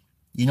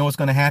you know what's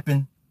going to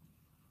happen?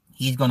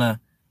 He'll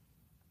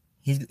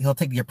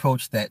take the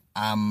approach that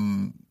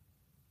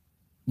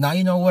now,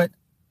 you know what?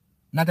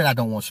 Not that I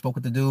don't want to smoke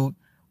with the dude,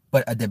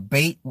 But a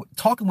debate,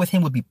 talking with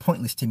him would be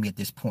pointless to me at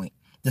this point.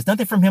 There's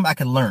nothing from him I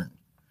can learn.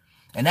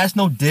 And that's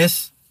no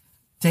diss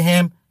to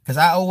him, because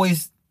I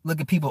always look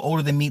at people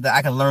older than me that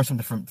I can learn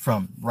something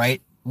from,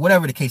 right?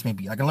 Whatever the case may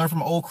be. I can learn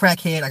from an old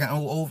crackhead. I can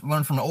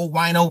learn from an old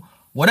wino,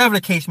 whatever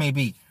the case may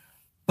be.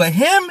 But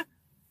him,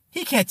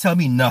 he can't tell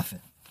me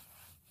nothing.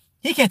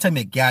 He can't tell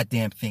me a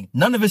goddamn thing.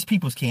 None of his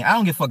peoples can. I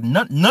don't give a fuck.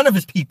 None of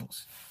his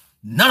peoples.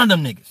 None of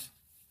them niggas.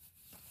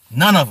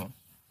 None of them.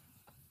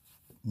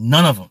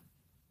 None of them.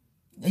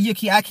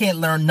 I can't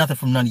learn nothing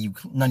from none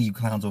of you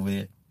clowns over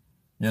there.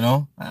 You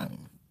know?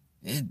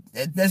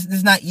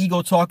 That's not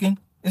ego talking.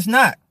 It's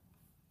not.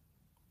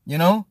 You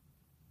know?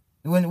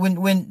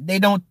 When they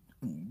don't,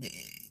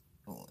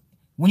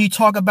 when you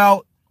talk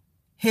about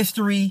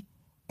history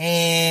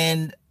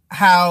and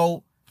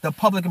how the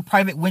public and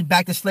private went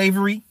back to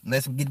slavery,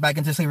 let's get back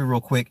into slavery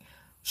real quick.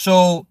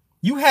 So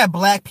you had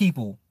black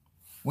people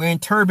wearing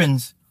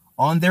turbans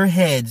on their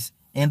heads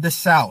in the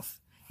South.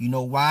 You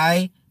know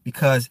why?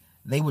 Because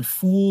they would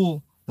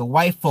fool the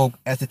white folk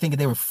as to think that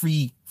they were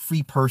free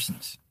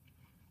persons.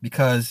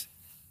 Because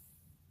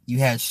you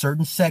had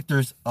certain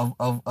sectors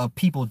of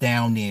people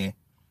down there,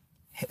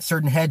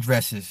 certain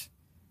headdresses,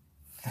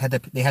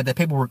 they had their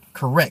paperwork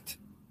correct.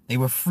 They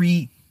were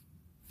free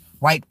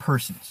white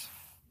persons.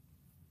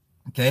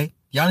 Okay?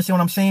 You understand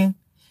what I'm saying?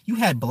 You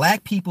had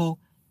black people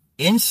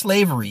in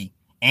slavery,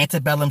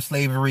 antebellum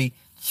slavery,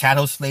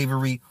 chattel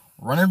slavery,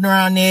 running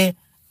around there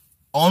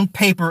on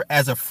paper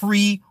as a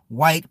free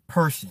white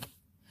person.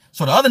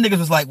 So the other niggas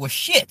was like, well,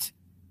 shit.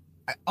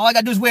 All I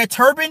gotta do is wear a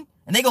turban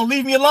and they gonna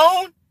leave me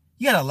alone?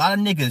 You had a lot of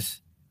niggas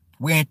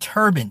wearing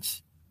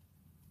turbans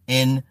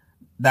in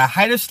the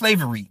height of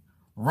slavery,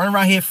 running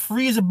around here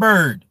free as a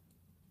bird,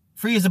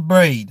 free as a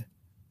braid,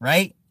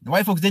 right? The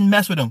white folks didn't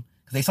mess with him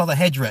because they saw the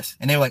headdress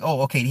and they were like,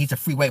 oh, okay, he's a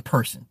free white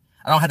person.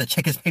 I don't have to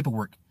check his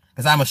paperwork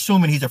because I'm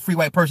assuming he's a free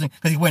white person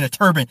because he's wearing a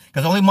turban,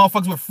 because only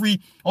motherfuckers were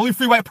free, only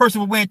free white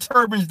person were wearing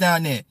turbans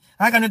down there.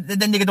 That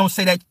nigga don't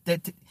say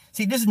that.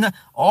 See, this is not,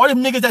 all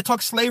them niggas that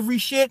talk slavery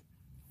shit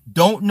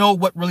don't know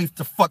what really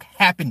the fuck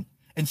happened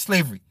in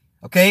slavery,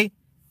 okay?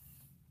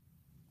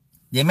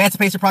 The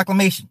Emancipation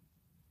Proclamation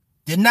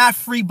did not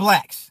free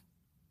blacks.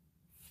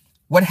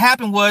 What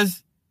happened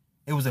was,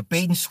 it was a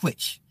bait and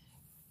switch.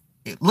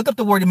 Look up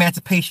the word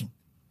emancipation.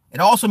 It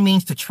also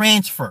means to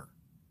transfer.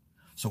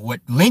 So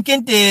what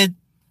Lincoln did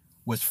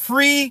was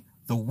free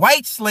the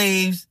white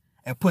slaves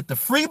and put the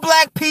free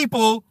black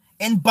people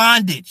in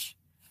bondage.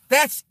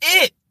 That's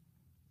it.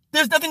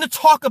 There's nothing to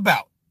talk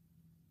about.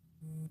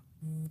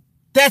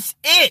 That's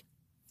it.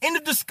 End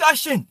of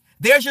discussion.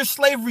 There's your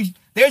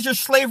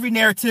slavery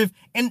narrative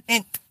in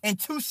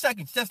 2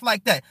 seconds, just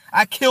like that.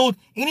 I killed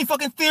any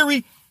fucking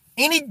theory,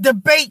 any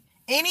debate,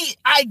 any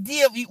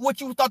idea of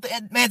what you thought the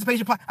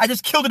Emancipation Proclamation. I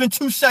just killed it in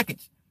 2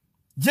 seconds.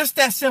 Just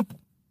that simple.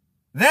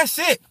 That's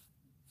it.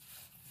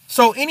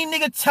 So any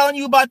nigga telling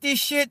you about this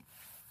shit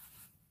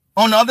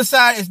on the other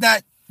side is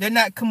not, they're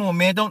not, come on,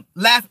 man. Don't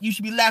laugh. You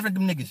should be laughing at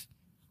them niggas.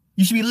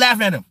 You should be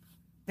laughing at them.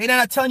 They're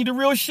not telling you the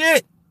real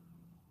shit.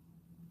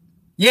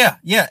 Yeah,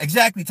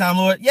 exactly, Time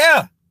Lord.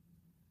 Yeah.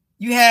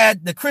 You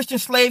had the Christian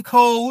slave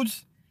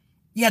codes.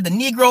 You had the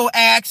Negro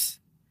Acts,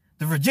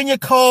 the Virginia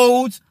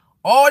codes.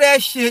 All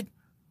that shit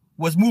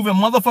was moving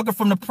motherfucker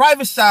from the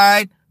private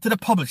side to the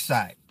public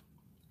side.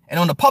 And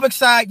on the public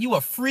side, you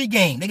a free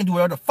game. They can do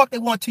whatever the fuck they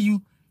want to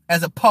you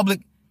as a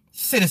public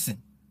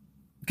citizen.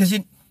 Because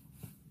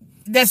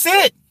that's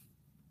it.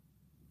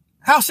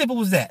 How simple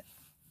was that?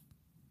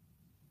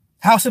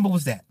 How simple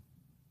was that?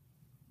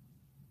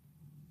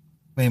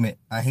 Wait a minute.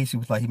 I hate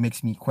you. Like, he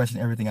makes me question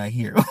everything I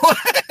hear.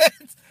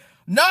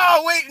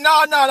 No, wait.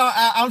 No.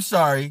 I'm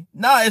sorry.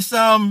 No, it's,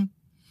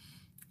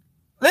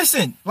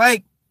 listen,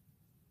 like,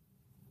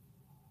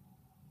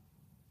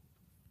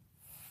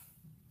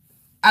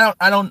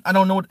 I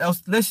don't know what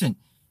else. Listen,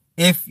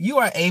 if you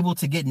are able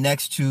to get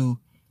next to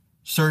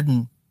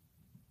certain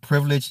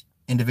privileged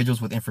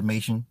individuals with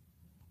information,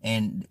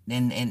 and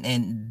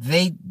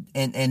they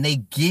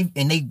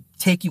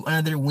take you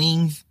under their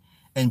wings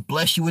and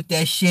bless you with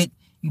that shit,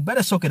 you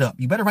better soak it up.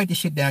 You better write this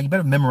shit down. You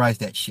better memorize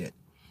that shit.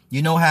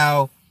 You know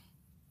how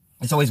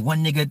it's always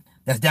one nigga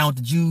that's down with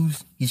the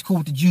Jews. He's cool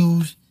with the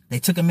Jews. They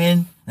took him in,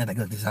 and they're like,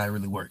 look, this is how it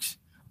really works.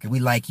 Okay, we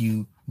like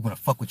you. We want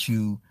to fuck with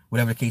you.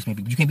 Whatever the case may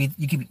be. But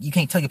you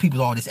can't tell your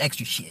people all this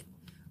extra shit.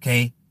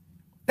 Okay?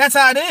 That's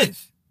how it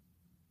is.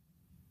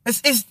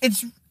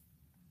 It's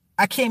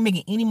I can't make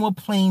it any more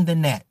plain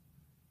than that.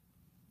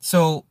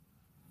 So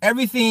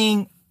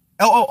everything,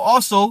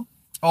 also,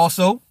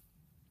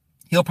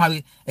 he'll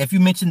probably, if you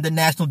mention the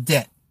national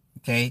debt,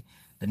 okay,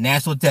 the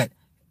national debt,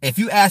 if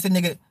you ask a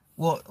nigga,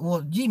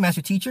 well, gee,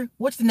 master teacher,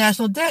 what's the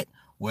national debt?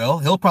 Well,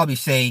 he'll probably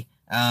say,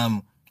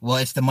 well,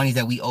 it's the money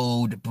that we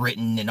owed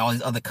Britain and all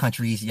these other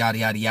countries, yada,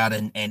 yada,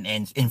 yada,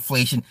 and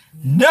inflation.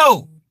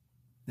 No,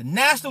 the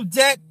national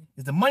debt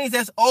is the money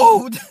that's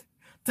owed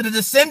to the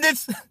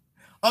descendants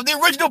of the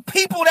original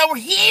people that were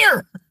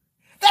here.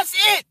 That's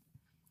it.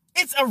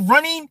 It's a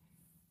running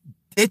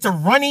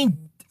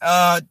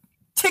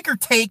ticker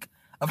take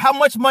of how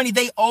much money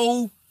they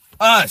owe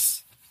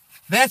us.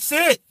 That's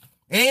it.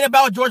 It ain't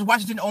about George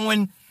Washington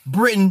owing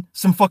Britain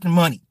some fucking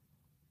money.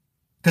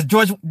 Because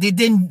George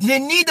didn't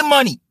need the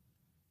money.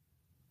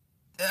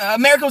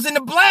 America was in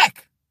the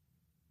black.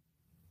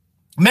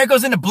 America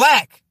was in the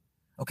black.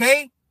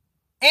 Okay?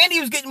 And he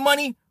was getting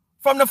money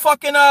from the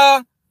fucking,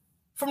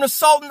 from the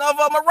Sultan of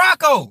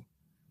Morocco.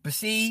 But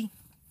see,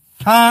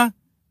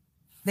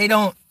 they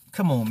don't,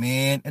 come on,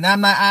 man. And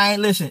I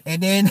ain't listen.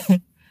 And then,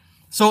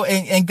 so,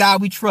 and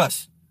God we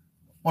trust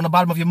on the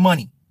bottom of your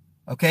money.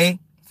 Okay?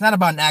 It's not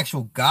about an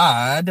actual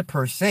God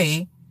per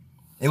se.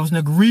 It was an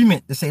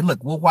agreement to say,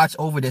 look, we'll watch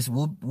over this.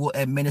 We'll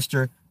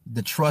administer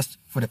the trust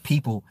for the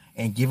people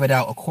and give it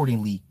out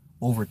accordingly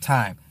over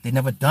time. They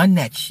never done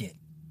that shit.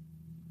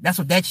 That's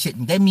what that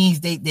shit, that means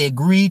they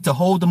agreed to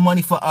hold the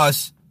money for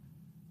us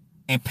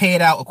and pay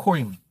it out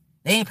accordingly.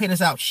 They ain't paying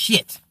us out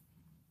shit.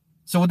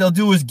 So what they'll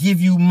do is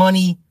give you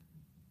money,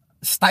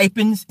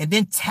 stipends, and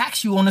then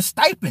tax you on the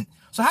stipend.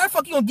 So how the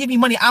fuck you gonna give me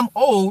money I'm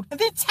owed and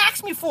then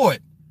tax me for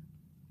it?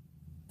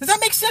 Does that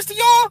make sense to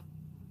y'all?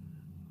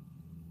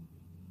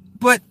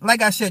 But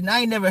like I said,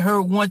 I ain't never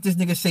heard once this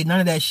nigga say none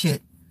of that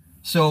shit.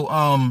 So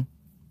I'm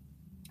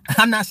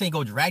not saying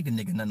go drag the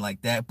nigga, nothing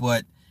like that,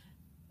 but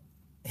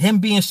him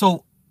being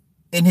so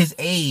in his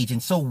age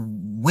and so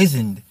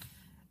wizened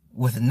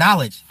with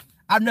knowledge,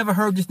 I've never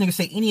heard this nigga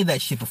say any of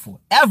that shit before.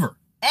 Ever.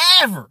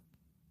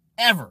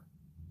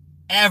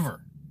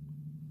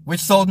 Which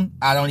Sultan?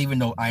 I don't even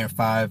know. Iron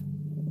 5.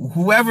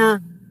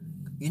 Whoever,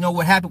 you know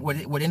what happened, what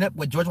ended up,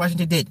 what George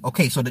Washington did.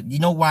 Okay, so you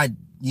know why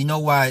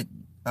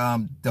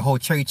the whole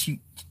cherry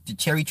tree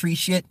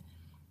shit.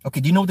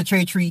 Okay, do you know what the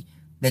cherry tree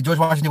that George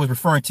Washington was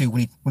referring to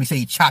when he said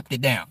he chopped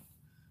it down?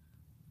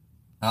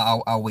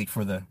 I'll wait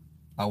for the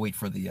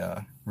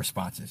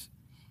responses.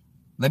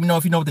 Let me know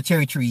if you know what the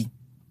cherry tree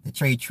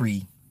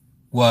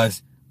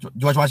was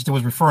George Washington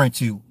was referring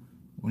to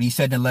when he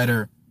said in the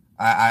letter,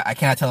 I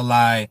cannot tell a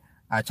lie,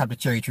 I chopped the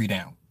cherry tree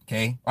down.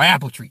 Okay, or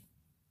apple tree,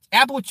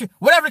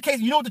 whatever the case.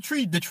 You know what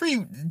the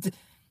tree.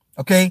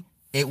 Okay,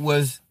 it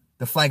was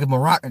the flag of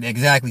Morocco.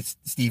 Exactly,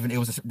 Stephen. It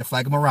was the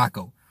flag of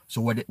Morocco.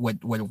 So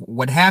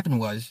what happened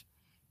was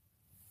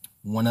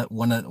one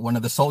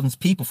of the Sultan's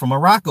people from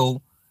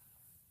Morocco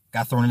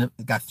got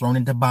thrown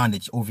into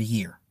bondage over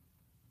here.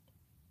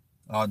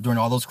 During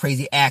all those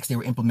crazy acts they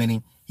were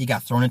implementing, he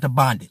got thrown into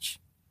bondage,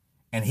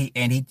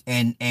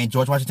 and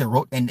George Washington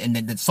wrote, and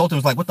the Sultan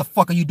was like, "What the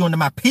fuck are you doing to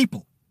my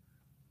people?"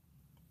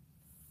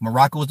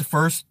 Morocco was the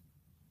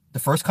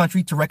first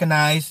country to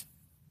recognize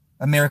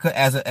America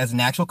as an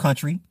actual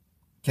country.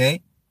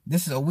 Okay,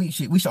 this is we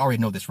should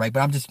already know this, right?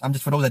 But I'm just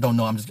for those that don't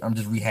know, I'm just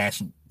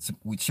rehashing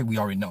we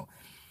already know.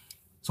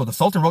 So the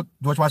Sultan wrote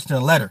George Washington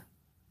a letter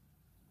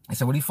and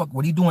said, "What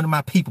are you doing to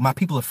my people? My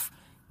people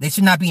they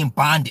should not be in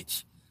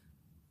bondage.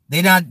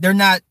 They're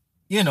not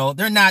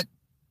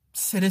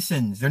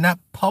citizens. They're not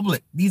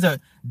public. These are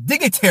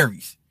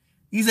dignitaries.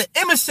 These are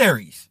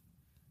emissaries."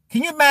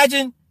 Can you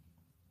imagine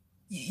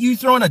you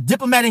throwing a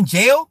diplomat in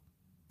jail?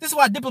 This is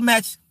why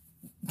diplomats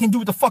can do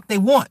what the fuck they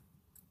want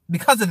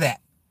because of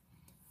that.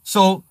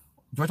 So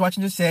George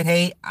Washington said,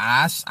 "Hey,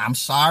 I'm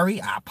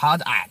sorry. I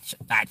apologize.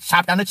 I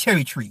chopped down the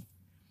cherry tree."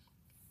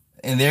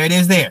 And there it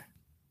is there.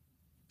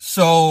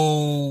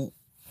 So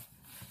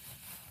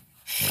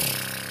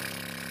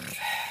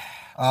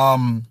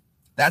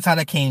that's how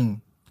that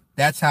came.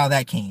 That's how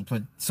that came.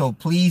 So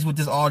please, with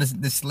this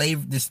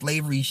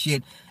slavery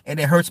shit, and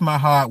it hurts my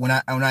heart when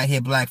I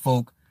hear black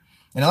folk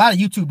and a lot of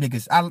YouTube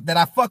niggas that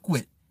I fuck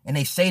with, and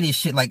they say this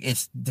shit like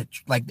it's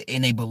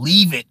and they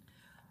believe it.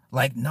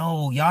 Like,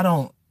 no, y'all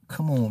don't.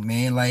 Come on,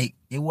 man. Like,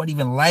 it wasn't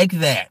even like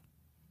that.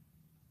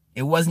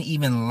 It wasn't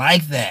even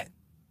like that.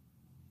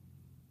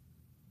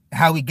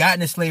 How we got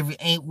into slavery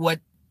ain't what.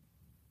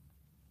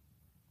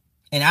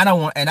 And I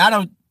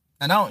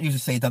don't usually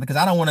say that because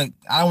I don't want to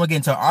get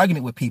into an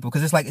argument with people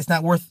because it's like it's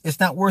not worth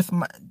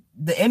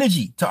the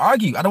energy to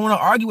argue. I don't want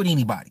to argue with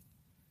anybody,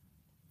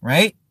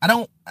 right? I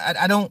don't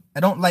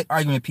like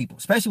arguing with people,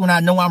 especially when I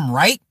know I'm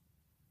right.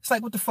 It's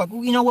like, what the fuck,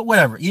 you know what?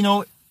 Whatever, you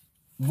know.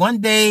 One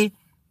day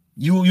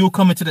you'll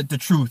come into the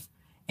truth,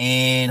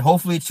 and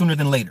hopefully it's sooner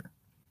than later,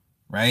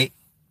 right?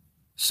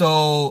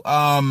 So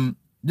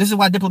this is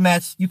why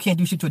diplomats, you can't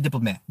do shit to a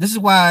diplomat. This is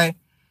why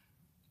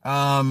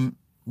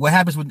what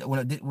happens when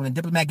a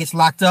diplomat gets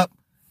locked up,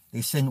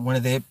 they send one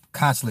of their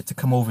consulate to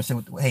come over and say,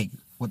 "Hey,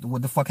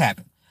 what the fuck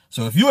happened?"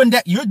 So if you're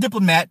a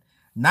diplomat,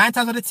 9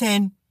 times out of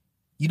 10,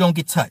 you don't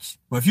get touched.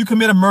 But if you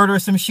commit a murder or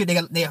some shit,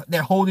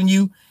 they're holding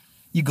you.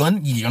 You're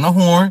on a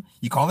horn.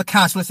 You call the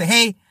consulate, say,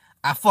 "Hey,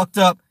 I fucked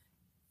up.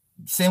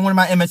 Send one of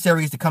my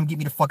emissaries to come get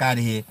me the fuck out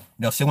of here."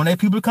 They'll send one of their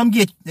people to come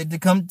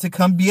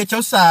be at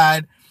your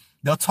side.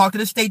 They'll talk to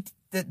the State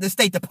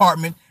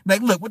Department.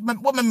 Like, look, what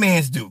my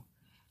man's do?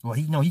 Well,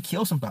 he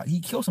killed somebody.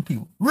 He killed some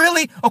people.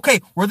 Really? Okay.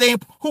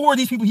 Who were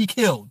these people he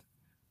killed?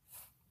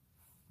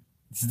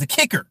 This is the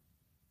kicker.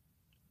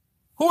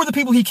 Who were the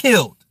people he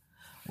killed?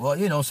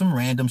 Well, some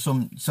random,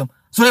 so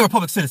they were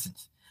public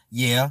citizens.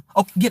 Yeah.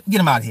 Oh, get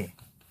him out of here.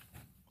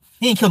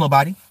 He ain't kill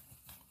nobody.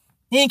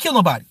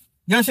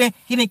 You understand?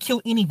 He didn't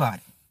kill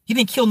anybody. He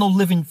didn't kill no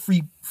living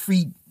free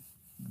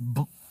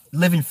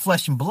living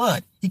flesh and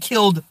blood. He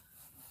killed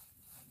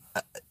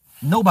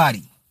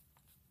nobody.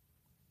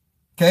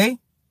 Okay,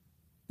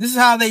 this is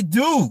how they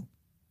do.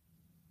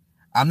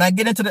 I'm not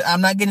getting into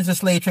the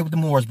slave trade with the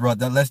Moors,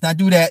 brother. Let's not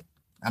do that.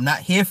 I'm not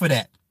here for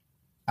that.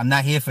 I'm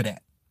not here for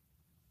that.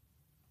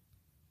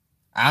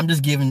 I'm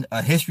just giving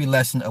a history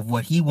lesson of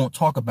what he won't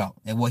talk about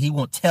and what he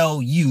won't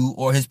tell you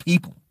or his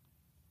people.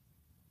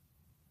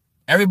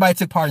 Everybody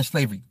took part in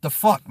slavery. The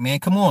fuck, man?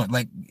 Come on.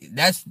 Like,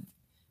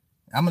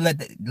 I'm gonna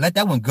let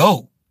that one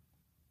go.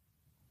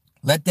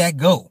 Let that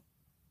go.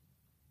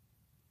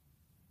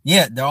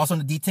 Yeah, they're also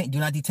on the do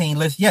not detain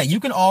list. Yeah, you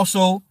can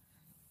also,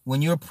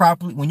 when you're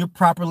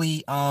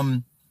properly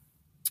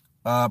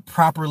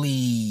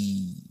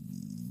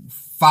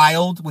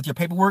filed with your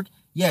paperwork,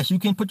 yes, you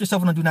can put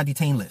yourself on a do not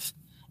detain list.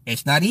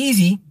 It's not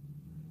easy,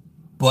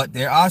 but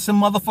there are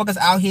some motherfuckers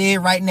out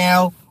here right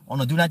now on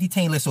a do not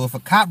detain list. So if a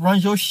cop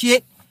runs your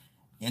shit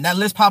and that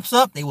list pops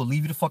up, they will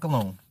leave you the fuck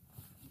alone.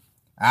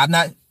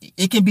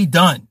 It can be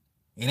done.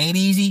 It ain't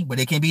easy, but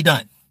it can be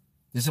done.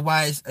 This is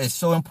why it's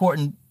so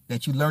important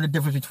that you learn the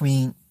difference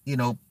between,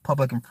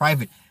 public and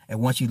private.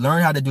 And once you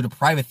learn how to do the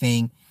private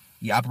thing,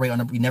 you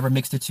never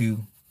mix the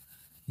two.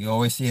 You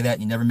always say that,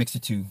 you never mix the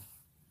two.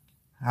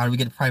 How do we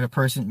get a private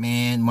person?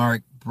 Man,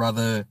 Mark,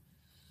 brother,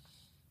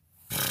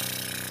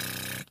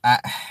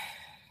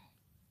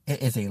 it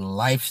is a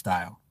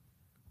lifestyle.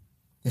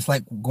 It's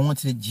like going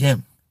to the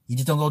gym. You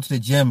just don't go to the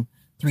gym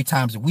 3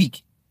 times a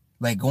week.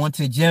 Like going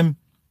to the gym,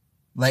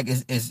 like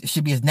it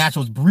should be as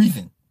natural as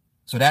breathing.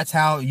 So that's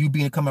how you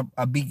becoming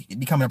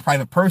a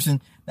private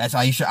person. That's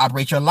how you should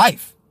operate your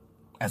life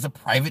as a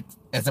private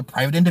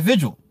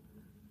individual.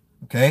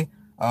 Okay.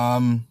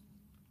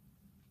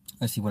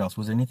 Let's see what else.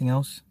 Was there anything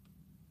else?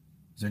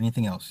 Is there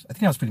anything else? I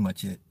think that was pretty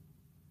much it.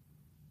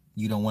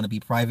 You don't want to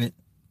be private.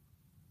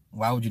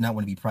 Why would you not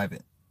want to be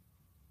private?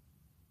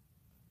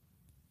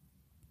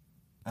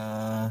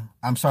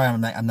 I'm sorry, I'm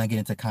not getting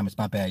into comments.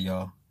 My bad,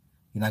 y'all.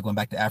 You're not going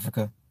back to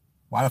Africa.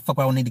 Why the fuck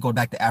would I need to go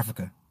back to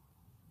Africa?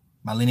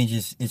 My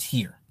lineage is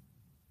here.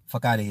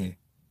 Fuck out of here.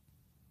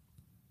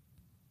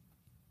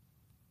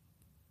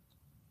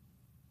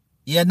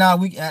 Yeah,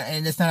 no,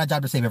 and it's not our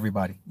job to save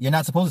everybody. You're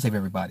not supposed to save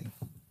everybody.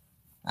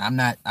 I'm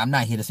not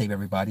here to save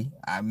everybody.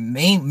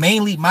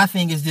 Mainly my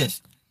thing is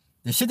this.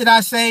 The shit that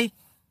I say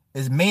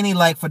is mainly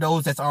like for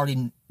those that's already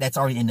in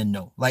the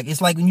know. Like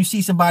it's like when you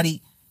see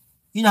somebody,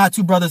 you know how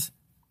 2 brothers,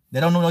 they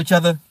don't know each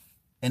other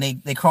and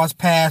they cross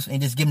paths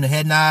and just give him the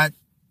head nod.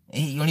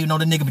 And you don't even know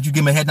the nigga, but you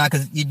give him a head nod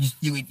because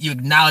you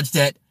acknowledge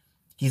that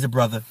he's a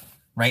brother,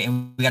 right?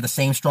 And we got the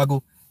same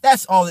struggle.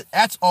 That's all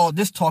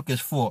this talk is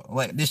for.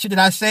 Like this shit that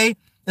I say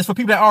is for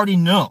people that already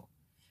know.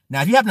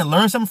 Now, if you happen to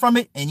learn something from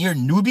it and you're a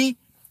newbie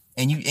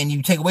and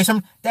you take away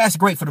something, that's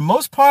great. For the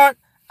most part,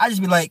 I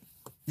just be like,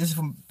 this is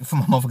from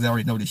my motherfuckers that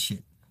already know this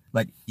shit.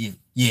 Like,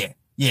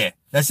 yeah.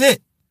 That's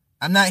it.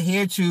 I'm not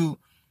here to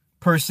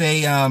per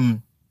se,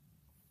 I'm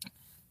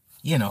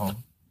not.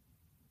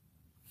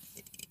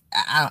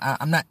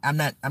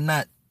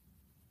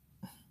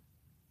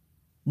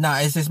 No,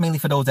 it's just mainly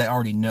for those that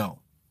already know.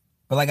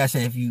 But like I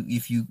said,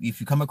 if you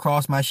come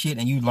across my shit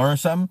and you learn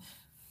something,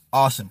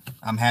 awesome.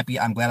 I'm happy.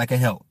 I'm glad I could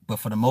help. But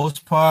for the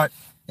most part,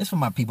 it's for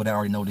my people that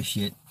already know this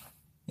shit.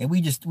 And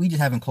we just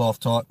having cloth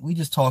talk. We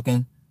just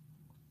talking,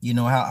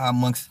 how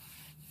amongst,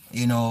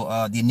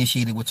 the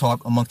initiated would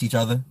talk amongst each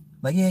other.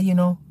 Like, these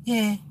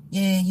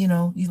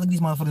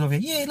motherfuckers over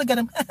here. Yeah, look at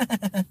them.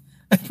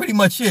 That's pretty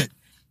much it.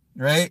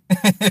 Right?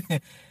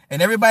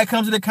 And everybody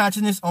comes to their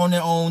consciousness on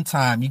their own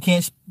time. You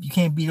can't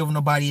beat over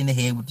nobody in the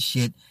head with the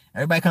shit.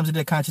 Everybody comes to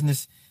their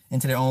consciousness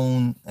into their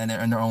own in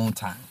their own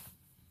time.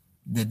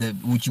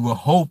 What you will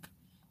hope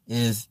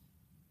is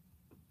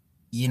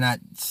you're not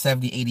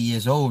 70, 80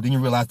 years old, then you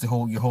realize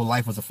your whole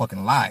life was a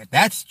fucking lie.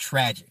 That's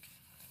tragic.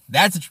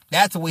 That's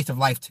a waste of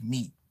life to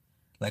me.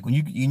 Like when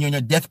you're in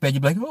your deathbed,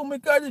 you're like, oh my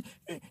God,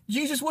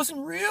 Jesus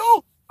wasn't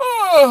real.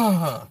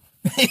 Oh.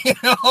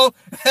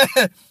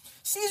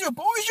 Caesar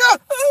Borgia.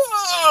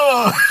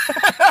 Oh.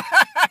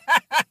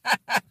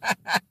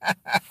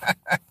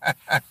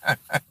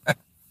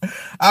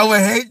 I would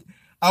hate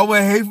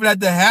for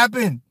that to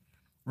happen,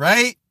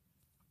 right?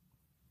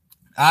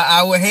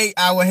 I would hate.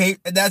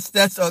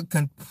 That's a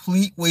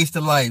complete waste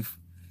of life.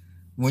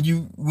 When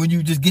you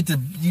just get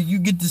you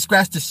get to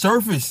scratch the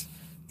surface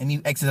and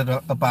you exit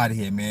up out of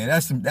here, man.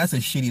 That's a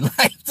shitty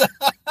life.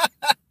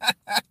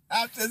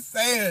 I'm just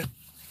saying.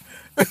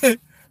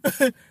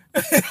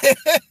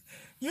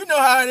 You know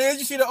how it is.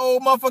 You see the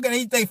old motherfucker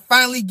and they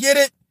finally get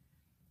it.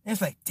 And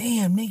it's like,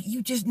 damn, nigga,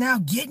 you just now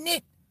getting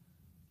it?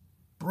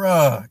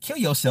 Bruh, kill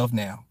yourself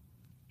now.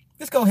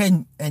 Just go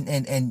ahead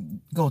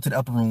and go to the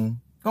upper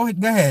room. Go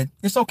ahead.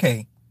 It's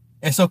okay.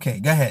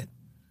 Go ahead.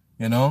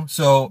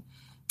 So,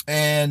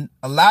 and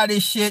a lot of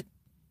this shit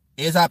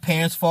is our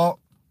parents' fault.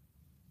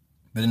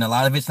 But then a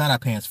lot of it's not our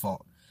parents'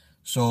 fault.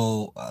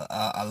 So,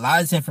 a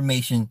lot of this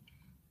information,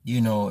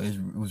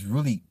 was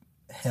really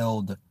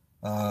held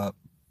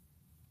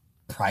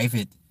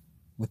private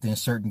within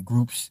certain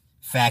groups,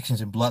 factions,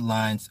 and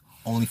bloodlines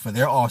only for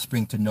their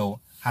offspring to know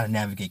how to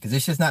navigate, because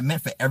it's just not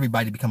meant for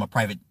everybody to become a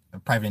private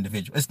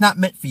individual. It's not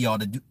meant for y'all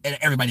to do,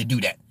 everybody to do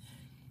that.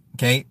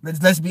 Okay,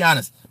 let's be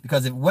honest,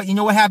 because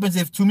what happens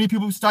if too many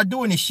people start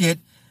doing this shit?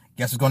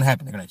 Guess what's going to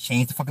happen? They're going to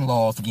change the fucking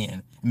laws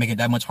again and make it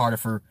that much harder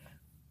for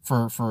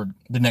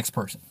the next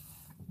person.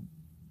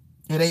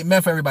 It ain't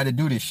meant for everybody to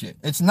do this shit.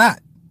 It's not.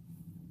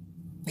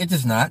 It's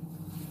just not.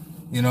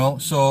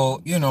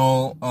 So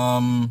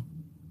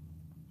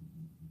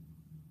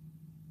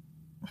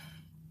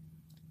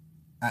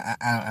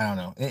I don't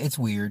know. It's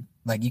weird.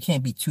 Like, you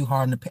can't be too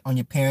hard on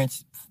your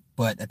parents,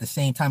 but at the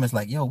same time, it's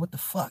like, yo, what the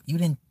fuck? You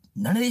didn't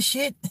none of this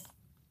shit.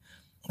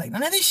 Like,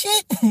 none of this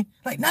shit.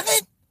 Like,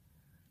 nothing.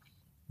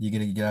 You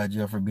get out of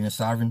jail for being a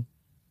sovereign.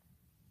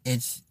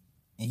 It's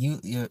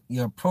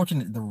you're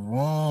approaching it the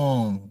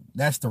wrong.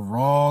 That's the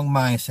wrong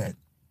mindset.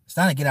 It's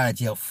not a get out of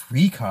jail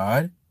free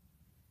card.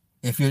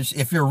 If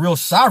you're a real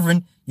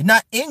sovereign, you're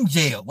not in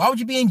jail. Why would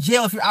you be in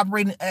jail if you're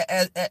operating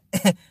at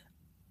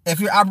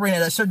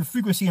a certain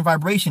frequency and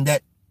vibration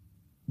that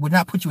would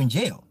not put you in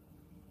jail?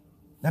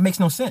 That makes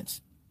no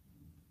sense.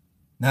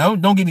 Now,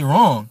 don't get me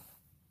wrong.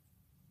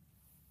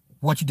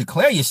 Once you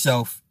declare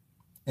yourself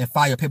and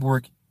file your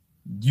paperwork,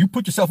 you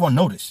put yourself on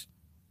notice.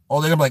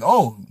 Or they're gonna be like,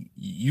 oh,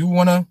 you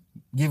wanna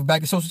give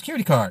back your social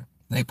security card?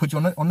 And they put you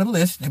on the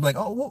list. They'll be like,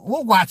 oh,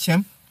 we'll watch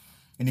him.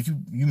 And if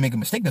you make a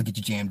mistake, they'll get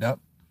you jammed up.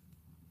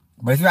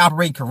 But if you're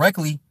operating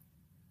correctly,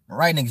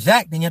 right and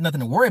exact, then you have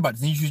nothing to worry about.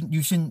 Then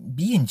you shouldn't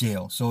be in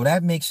jail. So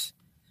that makes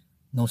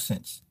no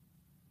sense.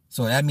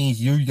 So that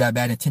means you got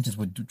bad intentions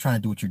with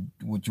trying to do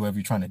whatever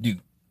you're trying to do.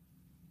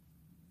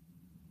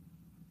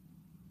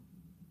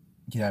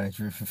 Get out of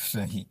here.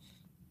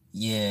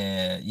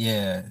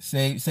 Yeah.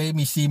 Save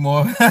me,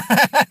 Seymour.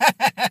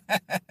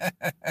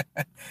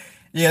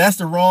 Yeah, that's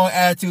the wrong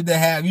attitude to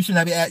have. You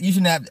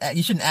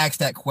shouldn't ask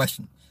that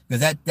question,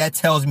 because that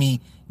tells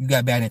me you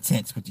got bad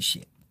intents with the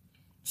shit.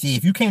 See,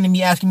 if you came to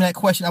me asking me that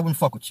question, I wouldn't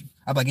fuck with you.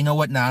 I'd be like, you know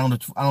what? Nah, I don't know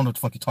what the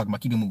fuck you're talking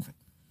about. Keep it moving.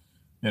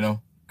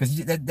 Because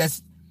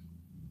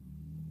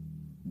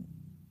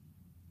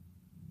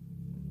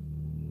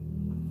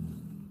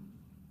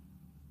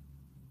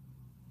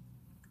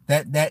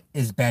that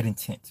is bad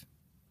intent.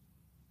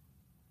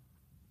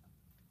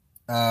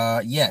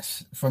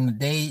 Yes, from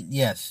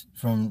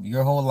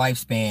your whole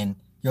lifespan,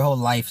 your whole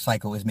life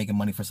cycle is making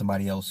money for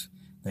somebody else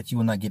that you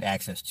will not get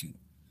access to,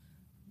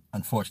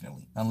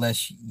 unfortunately,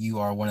 unless you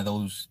are one of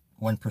those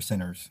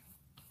 1%ers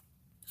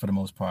for the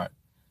most part.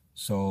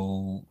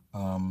 So,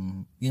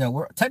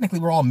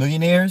 we're all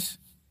millionaires.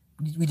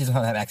 We just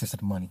don't have access to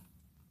the money.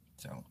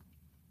 So,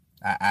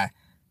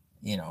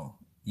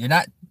 you're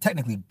not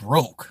technically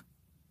broke.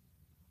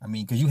 I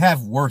mean, because you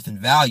have worth and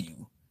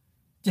value,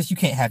 just you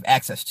can't have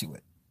access to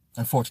it,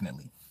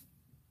 unfortunately.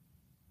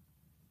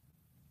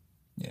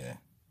 Yeah.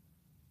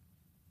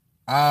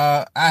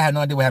 I had no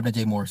idea what happened to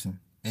Jay Morrison.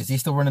 Is he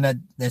still running that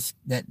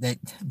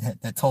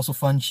Tulsa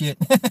Fund shit?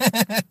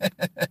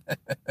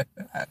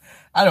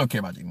 I don't care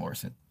about Jay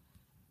Morrison.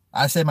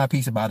 I said my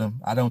piece about him.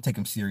 I don't take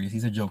him serious.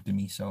 He's a joke to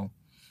me. So,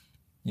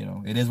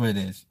 it is what it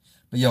is.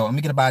 But yo, let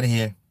me get up out of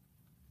here.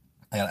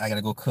 I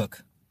gotta go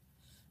cook.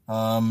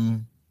 Yeah,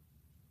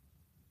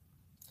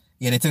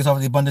 they took us off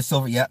the abundant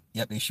silver. Yep,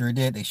 they sure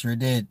did.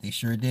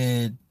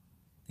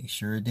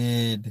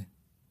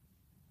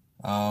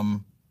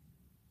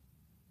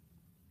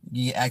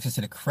 You get access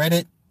to the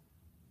credit?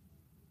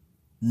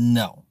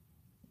 No.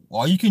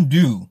 All you can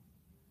do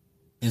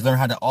is learn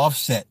how to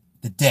offset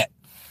the debt.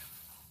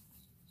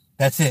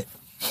 That's it.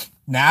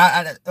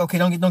 Now, okay,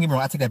 don't get me wrong.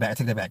 I take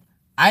that back.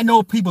 I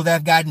know people that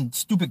have gotten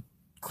stupid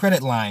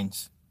credit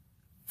lines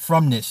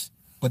from this,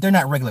 but they're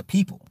not regular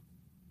people.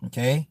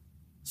 Okay?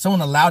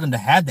 Someone allowed them to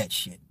have that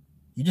shit.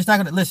 You're just not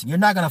going to listen. You're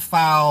not going to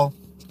file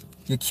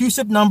your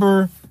QSIP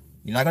number.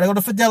 You're not going to go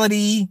to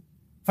Fidelity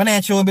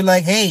Financial and be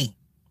like, hey,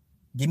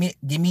 give me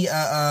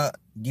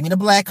the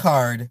black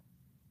card.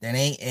 It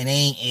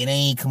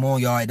ain't, come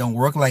on, y'all. It don't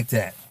work like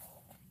that.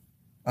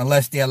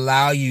 Unless they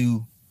allow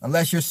you,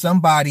 unless you're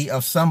somebody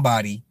of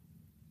somebody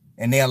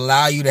and they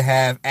allow you to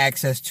have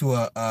access to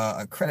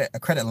a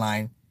credit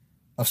line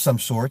of some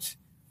sorts.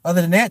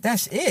 Other than that,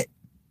 that's it.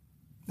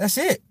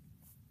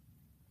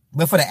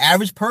 But for the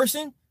average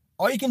person,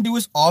 all you can do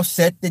is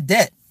offset the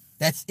debt.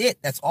 That's it.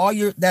 That's all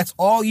you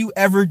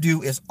ever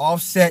do is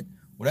offset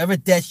whatever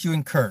debts you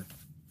incur.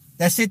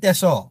 That's it.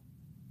 That's all.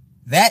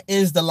 That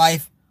is the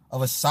life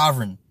of a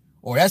sovereign,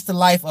 or that's the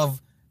life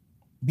of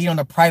being on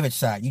the private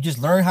side. You just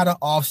learn how to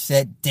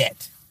offset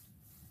debt.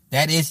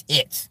 That is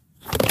it.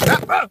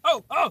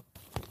 Oh,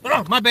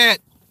 my bad.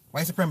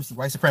 White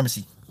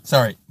supremacy.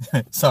 Sorry.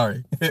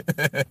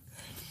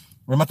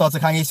 What are my thoughts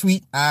on Kanye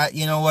Sweet?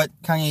 You know what?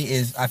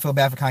 I feel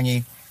bad for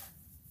Kanye.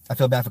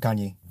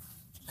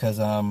 Because,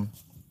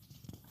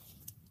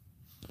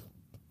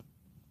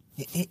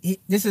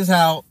 this is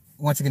how,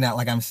 once again,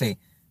 like I'm saying,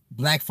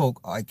 black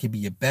folk could be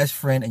your best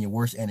friend and your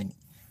worst enemy.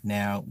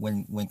 Now,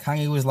 when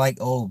Kanye was like,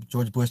 oh,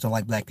 George Bush don't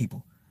like black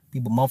people,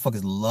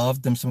 motherfuckers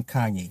loved them some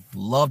Kanye.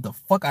 Loved the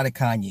fuck out of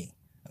Kanye.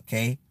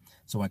 Okay?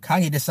 So when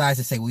Kanye decides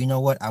to say, well, you know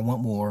what? I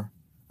want more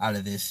out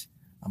of this.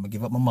 I'm going to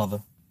give up my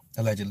mother.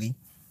 allegedly,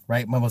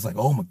 right? Mama's like,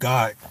 oh my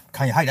God,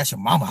 Kanye, how, that's your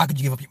mama. How could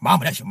you give up your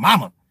mama? That's your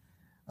mama.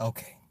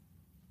 Okay.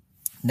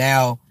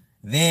 Now,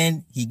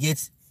 then he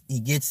gets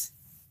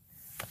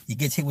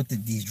hit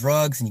with these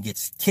drugs and he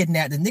gets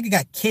kidnapped. The nigga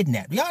got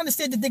kidnapped. Y'all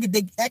understand the nigga,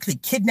 they actually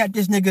kidnapped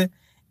this nigga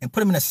and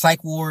put him in a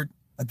psych ward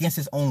against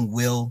his own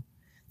will.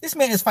 This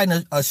man is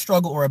fighting a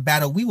struggle or a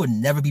battle we would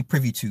never be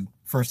privy to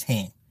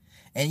firsthand.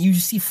 And you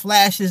see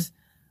flashes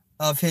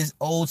of his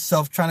old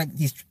self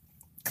he's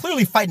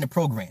clearly fighting the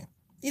program.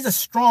 He's a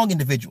strong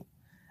individual.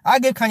 I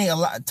give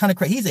Kanye a ton of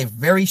credit. He's a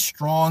very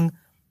strong,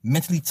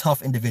 mentally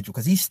tough individual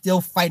because he's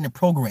still fighting the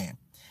program.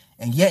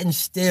 And yet and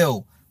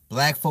still,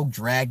 black folk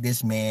drag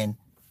this man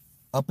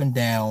up and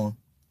down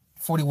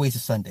 40 ways to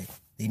Sunday.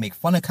 They make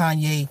fun of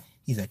Kanye.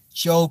 He's a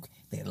joke.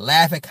 They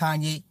laugh at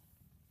Kanye.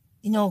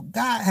 You know,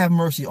 God have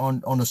mercy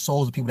on the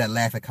souls of people that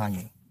laugh at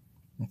Kanye.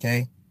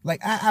 Okay? Like,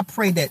 I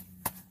pray that,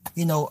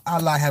 you know,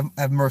 Allah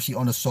have mercy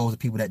on the souls of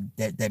people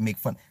that make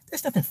fun.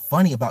 There's nothing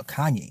funny about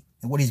Kanye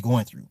and what he's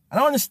going through. I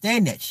don't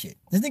understand that shit.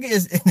 This nigga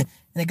is in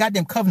a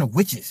goddamn coven of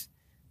witches.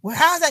 Well,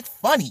 how is that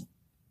funny?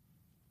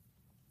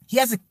 He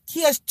has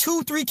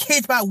 2-3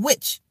 kids by a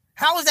witch.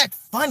 How is that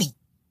funny?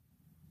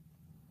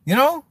 You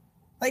know?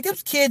 Like,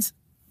 those kids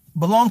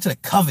belong to the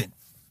coven.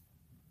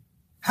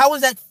 How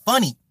is that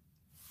funny?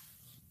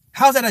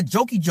 How is that a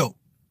jokey joke?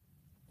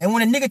 And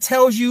when a nigga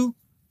tells you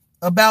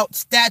about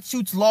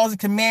statutes, laws, and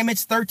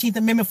commandments, 13th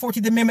Amendment,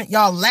 14th Amendment,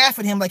 y'all laugh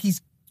at him like he's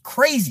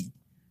crazy.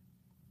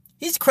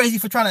 He's crazy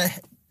for trying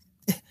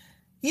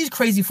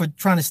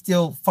to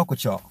still fuck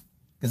with y'all.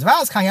 Because if I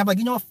was Kanye, I'd be like,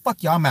 you know what?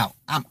 Fuck y'all, I'm out.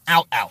 I'm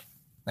out.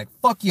 Like,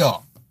 fuck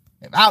y'all.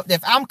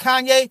 If I'm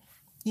Kanye,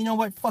 you know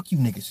what? Fuck you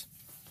niggas.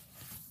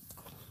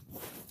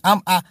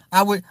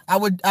 I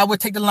would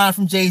take the line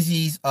from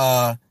Jay-Z's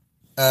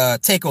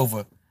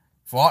Takeover.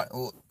 For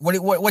all,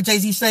 what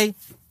Jay-Z say?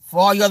 For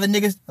all you other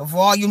niggas, for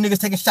all you niggas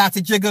taking shots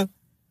at Jigga,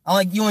 I'm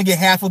like, you only get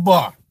half a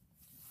bar.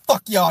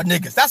 Fuck y'all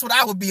niggas. That's what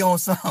I would be on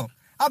some.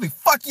 I'll be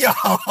fuck y'all.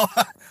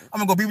 I'm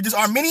gonna go be with this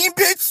Armenian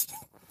bitch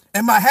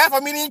and my half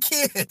Armenian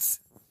kids.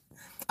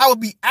 I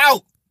would be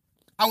out.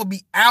 I would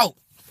be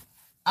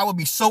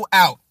so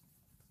out.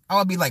 I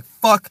would be like,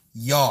 fuck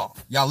y'all.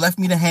 Y'all left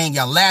me to hang.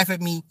 Y'all laugh at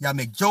me. Y'all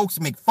make jokes,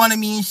 make fun of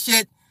me and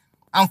shit.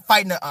 I'm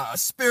fighting a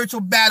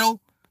spiritual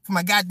battle for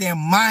my goddamn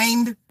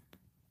mind.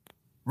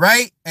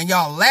 Right? And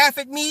y'all laugh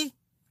at me.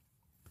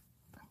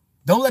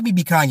 Don't let me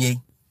be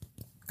Kanye.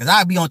 Because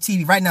I'll be on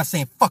TV right now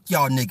saying, fuck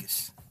y'all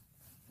niggas.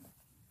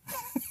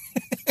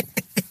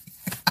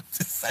 I'm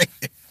just saying.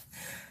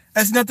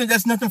 That's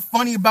nothing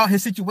funny about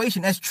his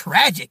situation. That's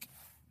tragic.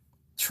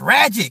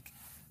 Tragic.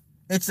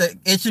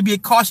 It should be a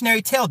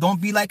cautionary tale.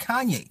 Don't be like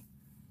Kanye.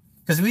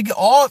 Because we could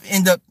all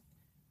end up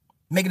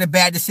making a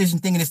bad decision,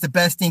 thinking it's the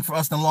best thing for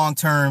us in the long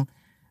term,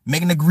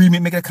 make an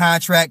agreement, make a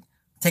contract,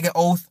 take an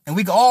oath, and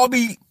we could all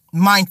be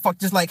mind fucked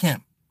just like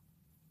him.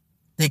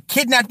 They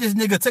kidnapped this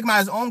nigga, took him out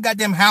of his own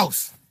goddamn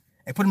house,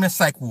 and put him in a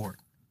psych ward.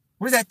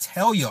 What does that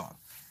tell y'all?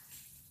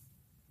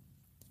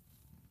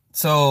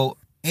 So,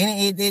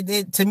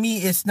 to me,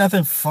 it's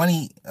nothing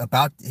funny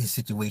about his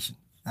situation.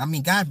 I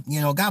mean, God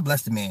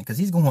bless the man, because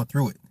he's going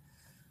through it.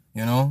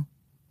 You know?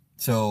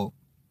 So,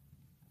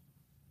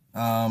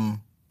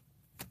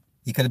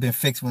 he could have been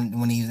fixed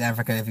when he was in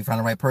Africa if he found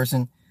the right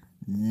person.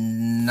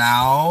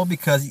 No,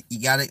 because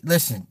you gotta,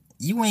 listen,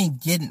 you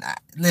ain't getting,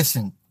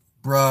 listen,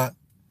 bruh,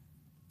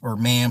 or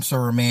ma'am, sir,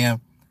 or ma'am,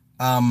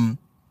 the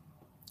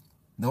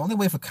only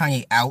way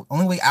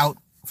out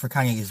for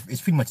Kanye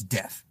is pretty much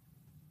death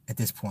at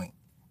this point.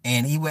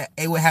 And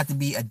it would have to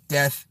be a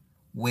death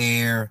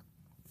where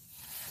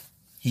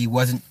they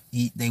wouldn't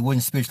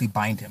spiritually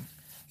bind him.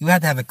 He would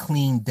have to have a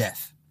clean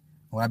death.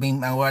 What I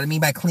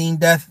mean by clean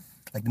death,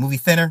 like the movie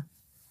Thinner,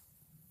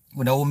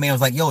 when the old man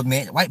was like, yo,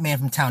 man, white man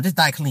from town, just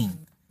die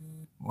clean.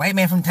 White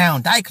man from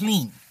town, die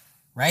clean.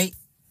 Right?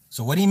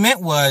 So what he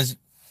meant was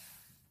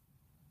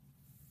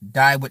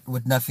die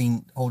with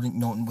nothing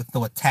holding, with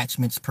no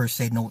attachments per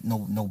se,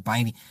 no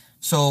binding.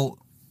 So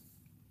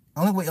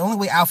only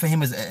way out for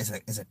him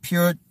is a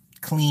pure,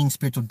 clean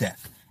spiritual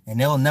death. And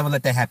they'll never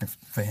let that happen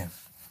for him.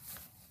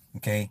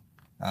 Okay?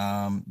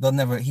 They'll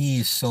never,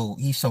 he's so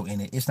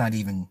in it. It's not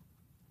even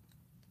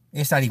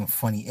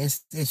funny.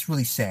 It's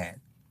really sad.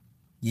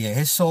 Yeah,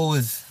 his soul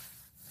is,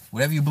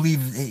 whatever you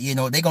believe,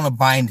 they're gonna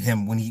bind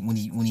him when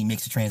he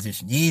makes the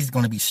transition. He's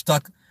gonna be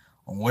stuck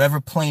on whatever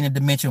plane of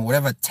dimension,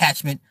 whatever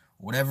attachment,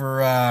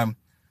 whatever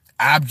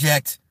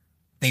object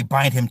they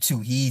bind him to.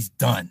 He's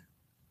done.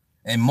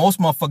 And most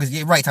motherfuckers,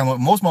 yeah, right,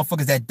 most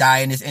motherfuckers that die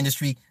in this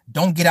industry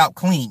don't get out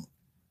clean.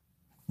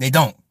 They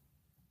don't.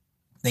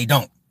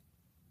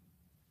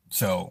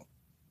 So,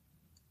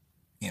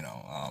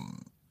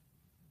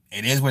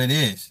 it is what it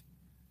is.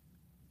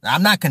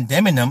 I'm not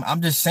condemning them.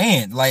 I'm just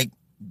saying, like,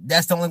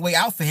 that's the only way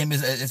out for him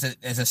is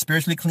a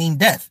spiritually clean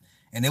death.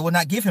 And they will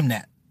not give him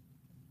that.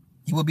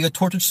 He will be a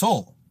tortured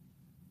soul.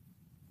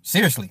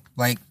 Seriously.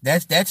 Like,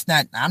 that's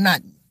not, I'm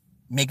not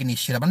making this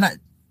shit up. I'm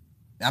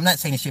not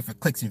saying this shit for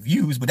clicks and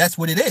views, but that's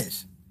what it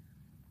is.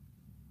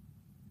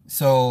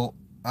 So,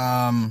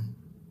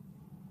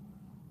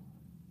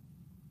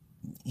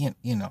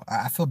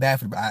 I feel bad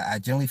for. I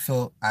generally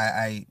feel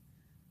I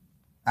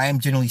am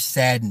generally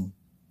saddened.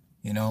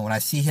 When I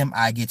see him,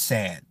 I get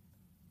sad.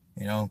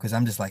 Because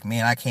I'm just like,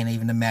 man, I can't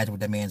even imagine what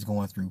that man's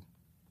going through.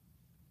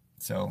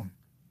 So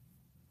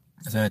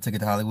I took it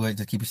to Hollywood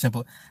to keep it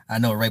simple. I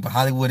know, right? But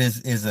Hollywood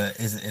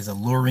is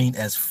alluring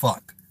as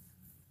fuck.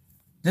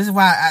 This is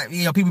why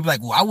people be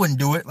like, well, I wouldn't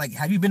do it. Like,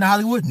 have you been to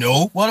Hollywood?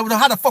 No. Well,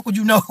 how the fuck would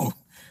you know?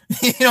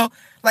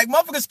 Like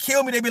motherfuckers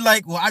kill me. They be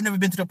like, well, I've never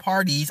been to the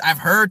parties. I've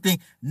heard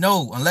things.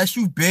 No, unless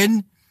you've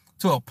been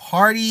to a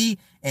party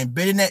and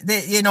been in that,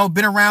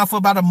 been around for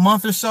about a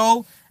month or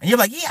so, and you're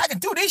like, yeah, I can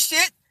do this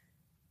shit.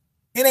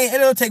 It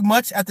don't take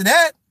much after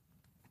that.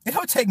 It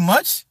don't take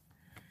much.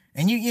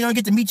 And you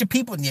get to meet your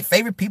people and your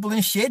favorite people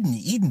and shit, and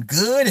you're eating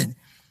good, and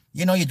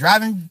you're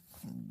driving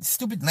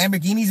stupid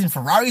Lamborghinis and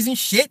Ferraris and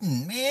shit,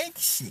 and man,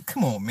 shit,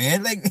 come on,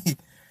 man. Like,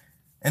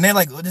 and they're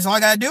like, well, this is all I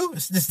gotta do?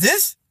 Is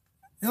this?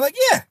 They're like,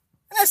 yeah,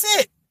 and that's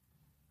it.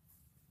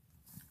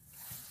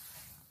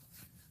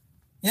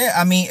 Yeah,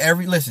 I mean,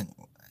 every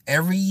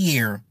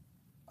year,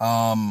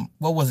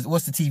 what was it?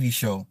 What's the TV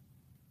show?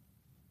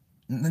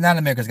 Not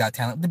America's Got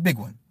Talent, the big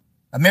one.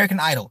 American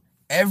Idol.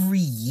 Every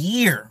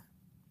year,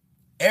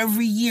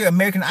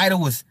 American Idol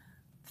was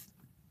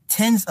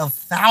tens of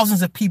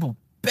thousands of people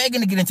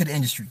begging to get into the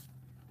industry.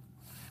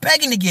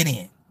 Begging to get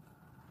in.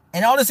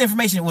 And all this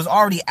information was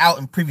already out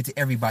and privy to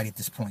everybody at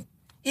this point.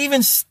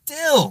 Even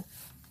still,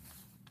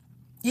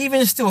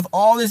 with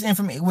all this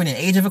information, we're in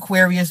the age of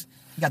Aquarius,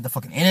 you got the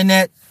fucking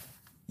internet,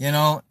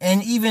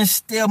 and even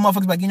still,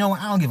 motherfuckers like, I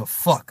don't give a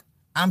fuck.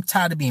 I'm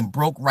tired of being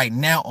broke right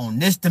now on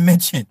this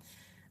dimension.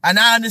 And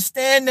I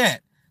understand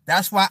that.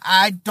 That's why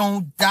I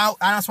don't doubt.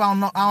 That's why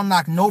I don't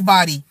knock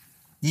nobody,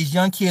 these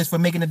young kids, for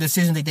making the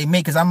decisions that they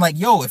make. Because I'm like,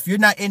 yo, if you're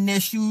not in their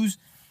shoes,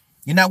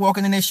 you're not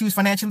walking in their shoes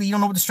financially, you don't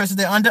know what the stresses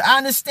they're under. I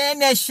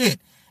understand that shit.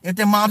 If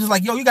their mom's is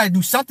like, yo, you got to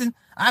do something.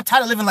 I'm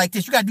tired of living like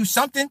this. You got to do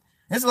something.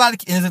 There's a lot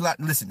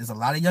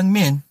of young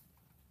men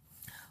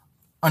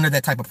under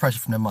that type of pressure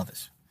from their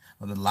mothers.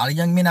 There's a lot of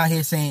young men out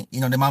here saying,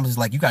 their moms is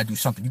like, you got to do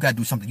something. You got to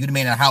do something. You're the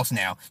man in the house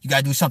now. You got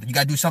to do something. You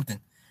got to do something.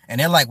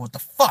 And they're like, what the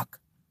fuck?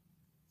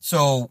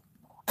 So,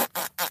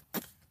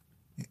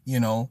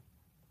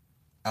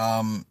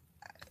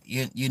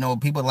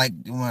 people like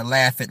want to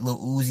laugh at Lil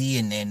Uzi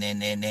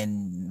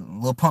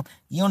and Lil Pump.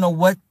 You don't know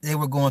what they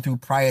were going through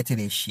prior to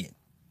this shit.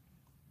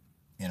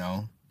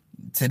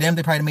 To them,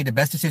 they probably made the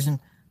best decision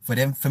for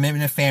them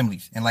and their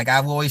families. And like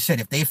I've always said,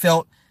 if they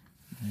felt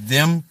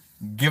them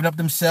giving up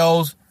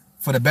themselves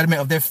for the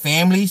betterment of their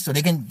families, so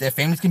their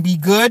families can be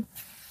good,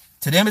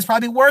 to them it's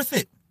probably worth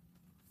it,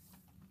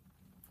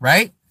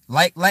 right?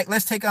 Like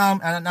let's take I'm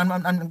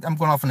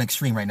going off on an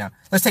extreme right now.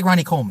 Let's take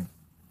Ronnie Coleman.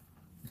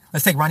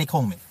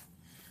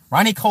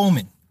 Ronnie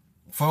Coleman,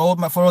 for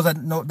those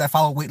that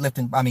follow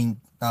weightlifting,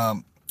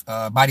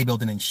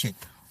 bodybuilding and shit.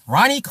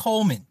 Ronnie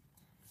Coleman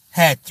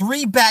had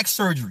 3 back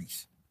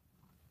surgeries.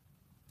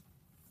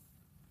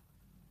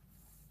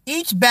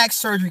 Each back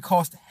surgery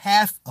cost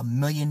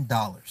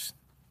 $500,000.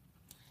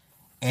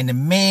 And the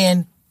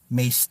man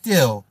may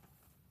still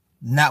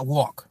not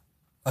walk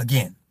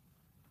again.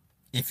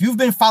 If you've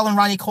been following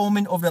Ronnie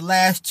Coleman over the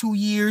last 2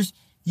 years,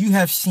 you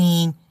have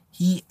seen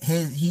he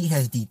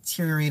has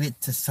deteriorated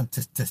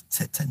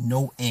to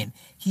no end.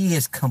 He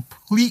is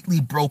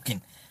completely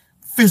broken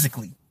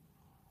physically.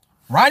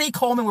 Ronnie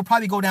Coleman will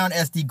probably go down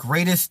as the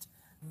greatest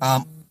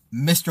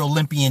Mr.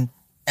 Olympian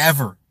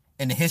ever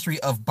in the history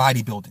of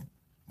bodybuilding.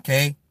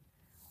 Okay?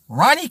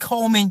 Ronnie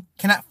Coleman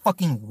cannot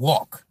fucking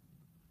walk.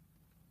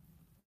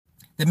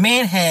 The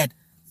man had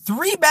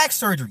 3 back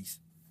surgeries,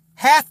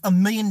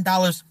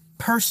 $500,000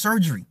 per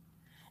surgery.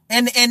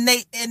 And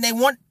they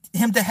want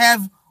him to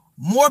have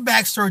more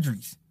back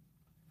surgeries.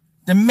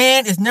 The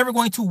man is never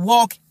going to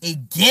walk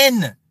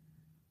again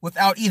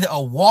without either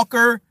a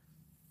walker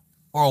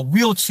or a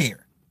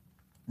wheelchair.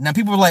 Now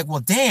people are like, well,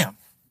 damn.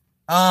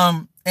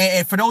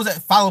 And for those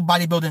that follow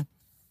bodybuilding,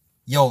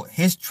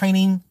 his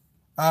training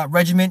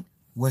regimen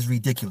was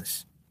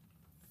ridiculous.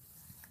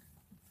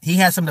 He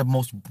had some of the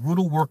most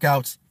brutal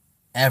workouts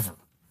ever.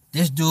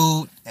 This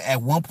dude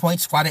at one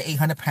point squatted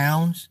 800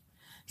 pounds.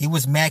 He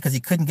was mad because he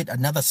couldn't get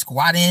another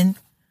squat in.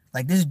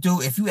 Like this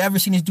dude, if you ever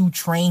seen this dude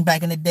train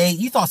back in the day,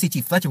 you thought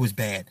C.T. Fletcher was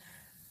bad.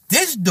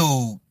 This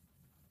dude,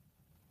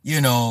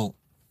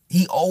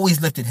 he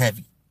always lifted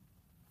heavy.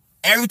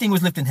 Everything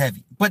was lifting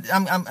heavy. But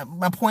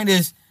my point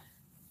is,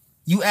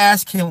 you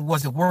ask him,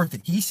 was it worth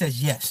it? He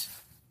says yes.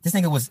 This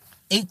nigga was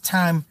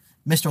 8-time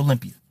Mr.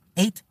 Olympia.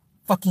 8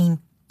 fucking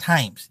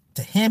times.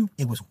 To him,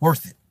 it was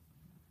worth it.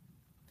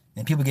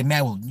 And people get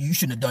mad, well, you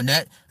shouldn't have done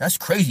that. That's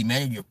crazy,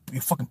 man. Your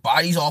fucking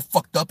body's all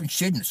fucked up and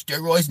shit, and the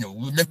steroids and the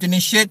lifting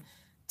and shit.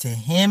 To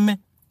him,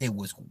 it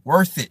was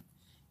worth it.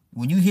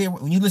 When you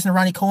listen to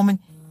Ronnie Coleman,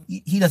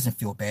 he doesn't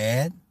feel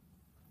bad.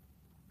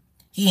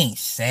 He ain't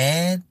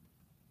sad.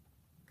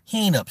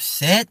 He ain't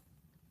upset.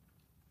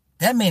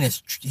 That man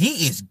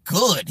he is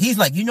good. He's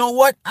like, you know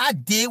what? I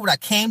did what I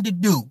came to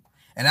do.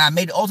 And I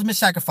made the ultimate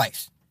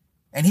sacrifice.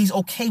 And he's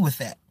okay with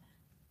that.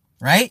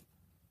 Right?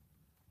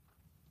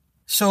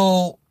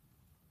 So,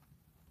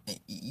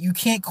 You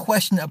can't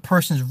question a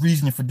person's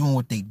reasoning for doing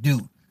what they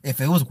do. If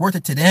it was worth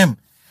it to them,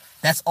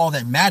 that's all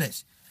that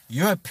matters.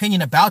 Your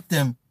opinion about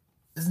them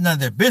is none of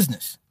their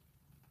business.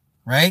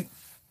 Right?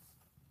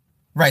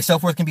 Right.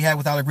 Self-worth can be had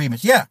without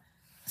agreements. Yeah.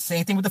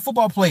 Same thing with the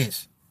football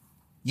players.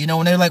 You know,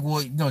 when they're like,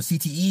 well, you know,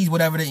 CTEs,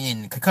 whatever,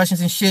 and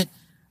concussions and shit.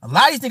 A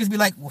lot of these niggas be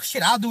like, well,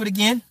 shit, I'll do it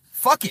again.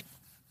 Fuck it.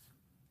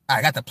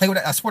 I got to play with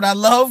a sport I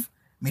love.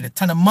 Made a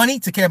ton of money.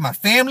 Took care of my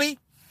family.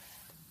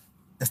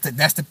 That's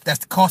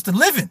the cost of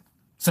living.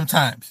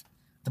 Sometimes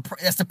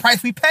that's the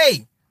price we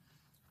pay.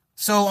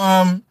 So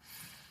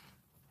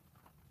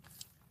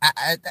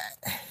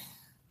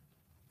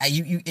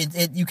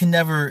you can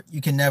never.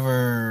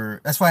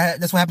 That's what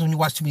happens when you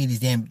watch too many of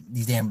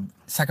these damn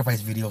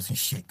sacrifice videos and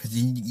shit. Because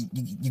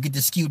you get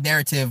this skewed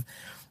narrative.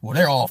 Well,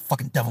 they're all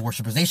fucking devil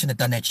worshippers. They shouldn't have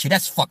done that shit.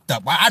 That's fucked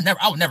up. I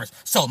would never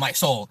sell my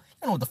soul.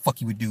 You know what the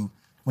fuck you would do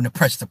when the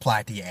pressure's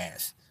applied to your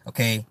ass.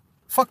 Okay,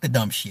 fuck the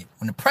dumb shit.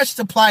 When the pressure's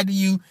applied to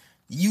you,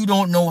 you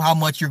don't know how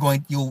much you're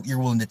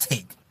willing to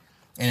take.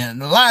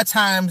 And a lot of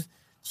times,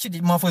 shit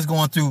that motherfuckers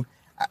going through,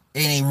 it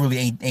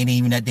ain't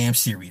even that damn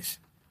serious.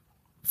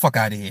 Fuck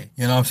out of here.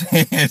 You know what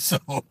I'm saying? So,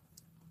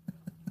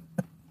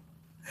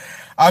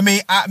 I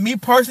mean, me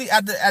personally,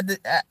 at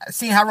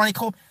seeing how Ronnie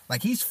Cole,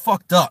 like, he's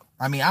fucked up.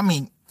 I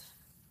mean,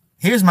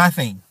 here's my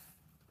thing.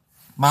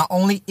 My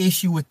only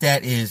issue with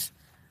that is,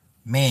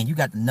 man, you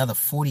got another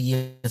 40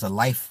 years of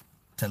life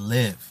to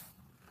live,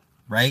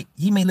 right?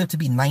 He may live to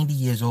be 90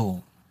 years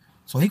old.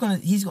 So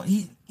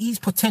he's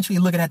potentially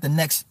looking at the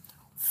next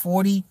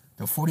 40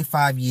 to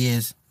 45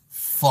 years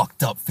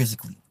fucked up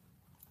physically.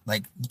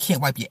 Like, you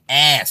can't wipe your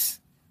ass.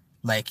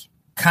 Like,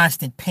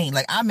 constant pain.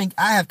 Like, I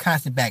have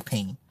constant back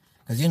pain.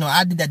 Because, you know,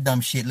 I did that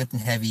dumb shit, lifting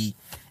heavy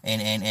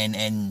and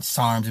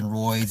SARMs and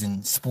roids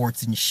and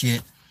sports and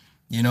shit,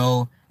 you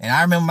know. And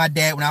I remember my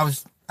dad when I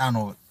was, I don't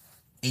know,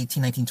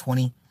 18, 19,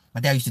 20.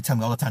 My dad used to tell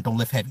me all the time, don't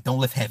lift heavy.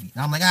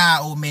 And I'm like,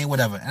 old man,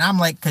 whatever. And I'm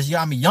like, because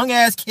I'm a young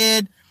ass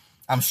kid.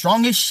 I'm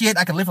strong as shit.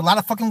 I can lift a lot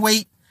of fucking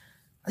weight.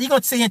 Are you going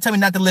to sit here and tell me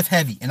not to lift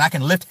heavy? And I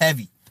can lift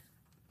heavy.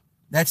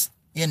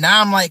 And now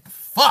I'm like,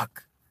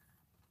 fuck.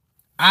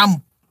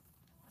 I'm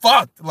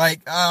fucked. Like,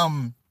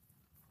 you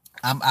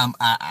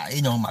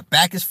know, my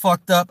back is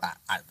fucked up.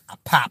 I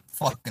pop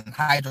fucking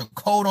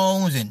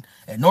hydrocodones and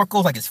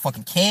Norcos like it's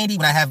fucking candy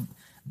when I have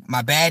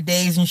my bad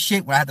days and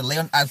shit. When I have to lay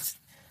on,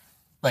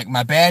 like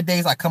my bad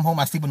days, I come home,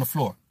 I sleep on the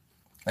floor.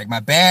 Like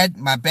when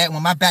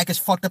my back is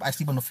fucked up, I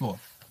sleep on the floor.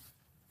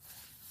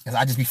 Cause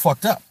I just be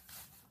fucked up,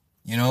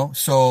 you know?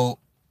 So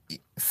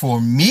for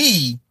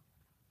me,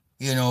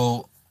 you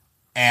know,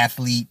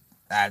 athlete,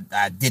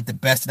 I did the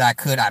best that I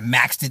could. I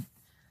maxed it,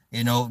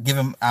 you know,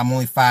 I'm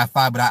only 5'5",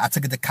 but I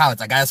took it to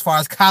college. I got as far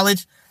as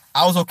college.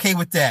 I was okay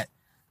with that.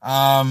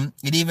 And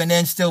even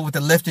then still with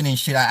the lifting and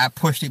shit, I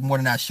pushed it more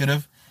than I should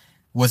have.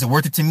 Was it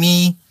worth it to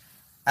me?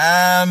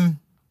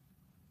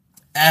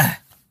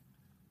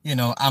 You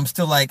know, I'm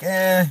still like,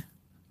 at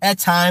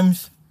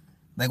times.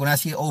 Like when I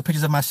see old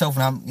pictures of myself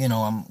and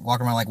I'm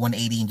walking around like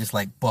 180 and just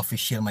like buff as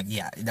shit, I'm like,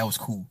 yeah, that was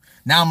cool.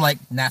 Now I'm like,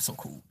 not so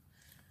cool.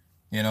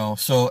 You know,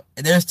 so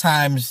there's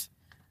times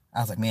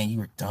I was like, man, you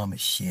were dumb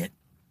as shit.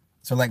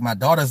 So like my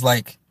daughter's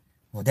like,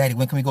 well, daddy,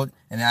 when can we go?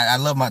 And I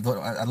love my daughter.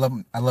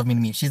 I love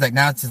me. She's like,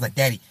 now she's like,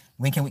 daddy,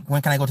 when can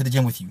I go to the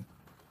gym with you?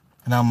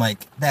 And I'm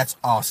like, that's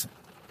awesome.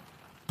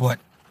 But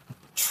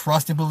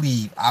trust and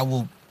believe, I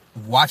will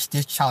watch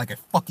this child like a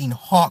fucking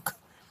hawk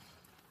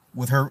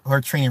with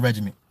her training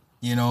regimen.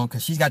 You know,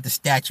 because she's got the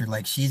stature,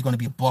 like she's going to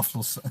be a buff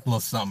little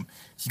something.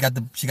 She got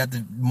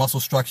the muscle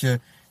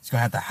structure. She's going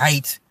to have the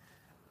height.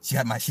 She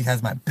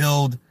has my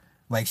build.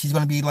 Like she's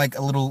going to be like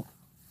a little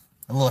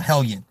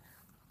hellion.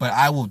 But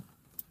I will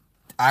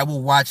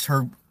watch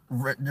her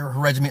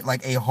regiment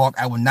like a hawk.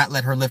 I will not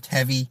let her lift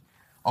heavy,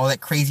 all that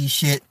crazy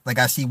shit like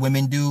I see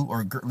women do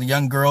or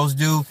young girls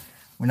do.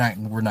 We're not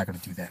going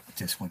to do that with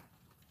this one.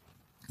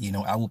 You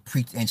know, I will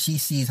preach, and she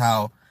sees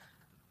how,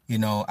 you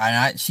know,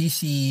 she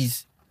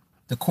sees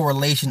the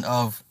correlation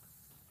of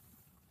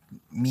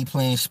me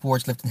playing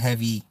sports, lifting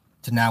heavy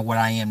to now what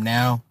I am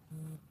now,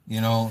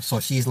 you know. So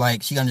she's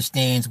like, she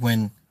understands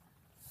when,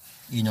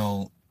 you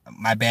know,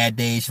 my bad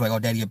days. She's like, oh,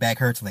 daddy, your back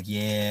hurts. I'm like,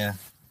 yeah.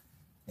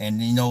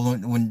 And you know,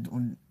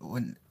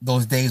 when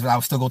those days when I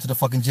would still go to the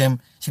fucking gym,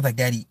 she'd be like,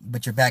 daddy,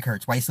 but your back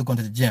hurts. Why are you still going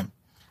to the gym?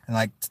 And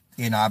like,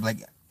 you know, I'm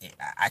like,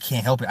 I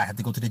can't help it. I have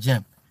to go to the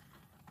gym,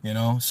 you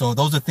know. So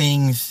those are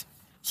things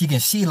she can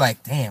see.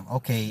 Like, damn,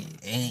 okay,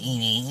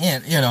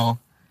 you know.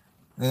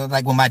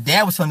 Like when my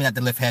dad was telling me not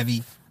to lift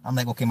heavy, I'm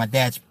like, okay, my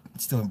dad's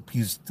he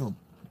was still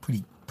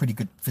pretty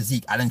good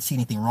physique. I didn't see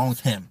anything wrong with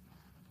him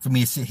for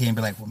me to sit here and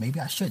be like, well, maybe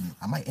I shouldn't.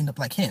 I might end up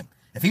like him.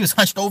 If he was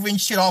hunched over and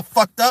shit all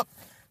fucked up,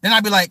 then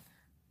I'd be like,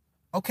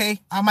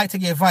 okay, I might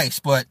take your advice,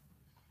 but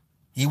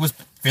he was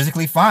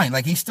physically fine.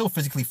 Like he's still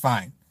physically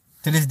fine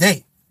to this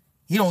day.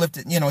 He don't lift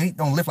it, you know, he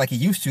don't lift like he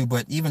used to,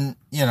 but even,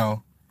 you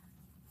know,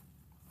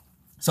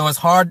 so it's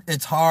hard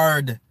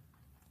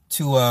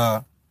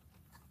to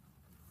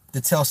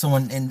tell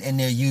someone in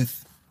their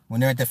youth when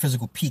they're at their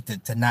physical peak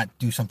to not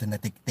do something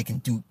that they can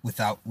do with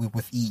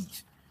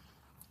ease.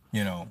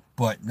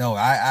 But no,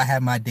 I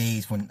have my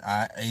days when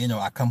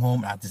I come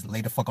home and I just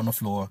lay the fuck on the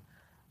floor,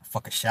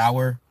 fuck a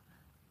shower,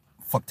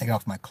 fuck taking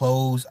off my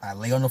clothes, I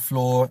lay on the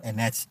floor, and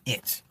that's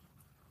it.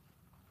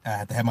 I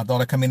have to have my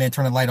daughter come in there and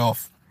turn the light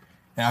off.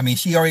 And, I mean,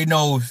 she already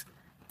knows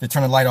to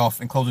turn the light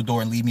off and close the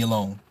door and leave me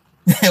alone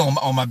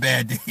on my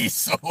bad days.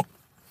 So,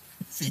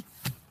 see,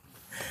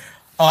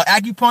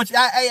 acupuncture.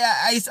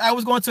 I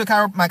was going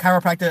to my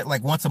chiropractor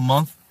like once a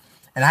month,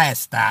 and I had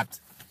stopped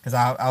because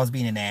I was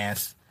being an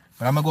ass.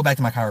 But I'm gonna go back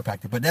to my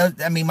chiropractor. But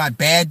my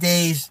bad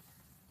days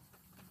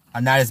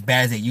are not as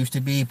bad as they used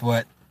to be.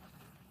 But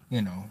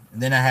and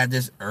then I had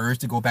this urge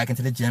to go back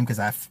into the gym because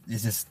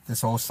it's just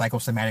this whole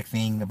psychosomatic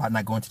thing about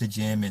not going to the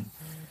gym, and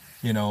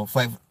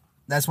like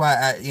that's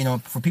why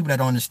for people that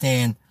don't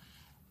understand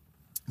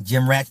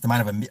gym rats, the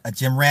mind of a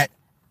gym rat,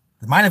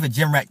 the mind of a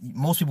gym rat,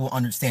 most people will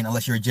understand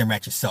unless you're a gym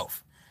rat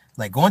yourself.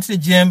 Like going to the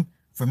gym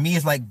for me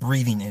is like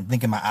breathing and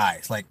blinking my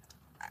eyes. Like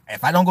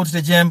if I don't go to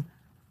the gym,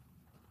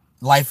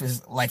 life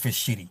is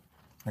shitty.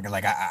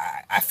 Like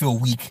I feel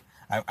weak.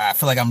 I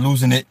feel like I'm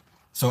losing it.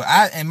 So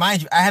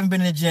mind you, I haven't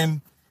been in the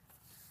gym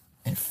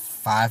in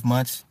 5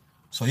 months.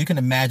 So you can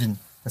imagine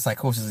the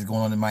psychosis is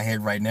going on in my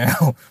head right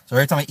now. So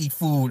every time I eat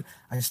food,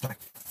 I just like,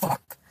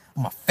 fuck,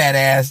 I'm a fat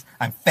ass.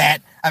 I'm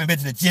fat. I haven't been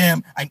to the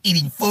gym. I'm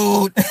eating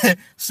food.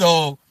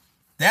 So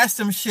that's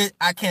some shit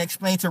I can't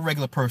explain to a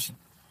regular person,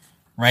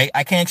 right?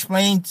 I can't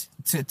explain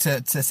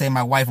to say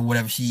my wife or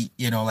whatever. She,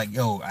 like,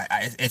 yo,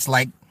 it's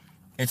like,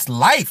 it's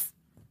life.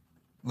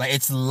 Like,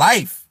 it's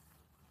life.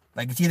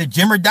 Like, it's either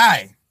gym or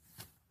die.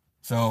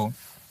 So,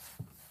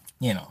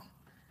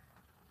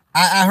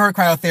 I heard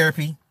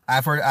cryotherapy.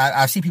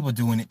 I see people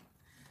doing it.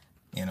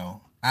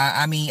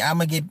 I mean, I'm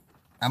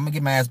gonna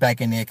get my ass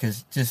back in there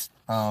because just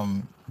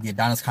the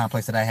Adonis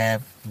complex that I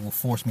have will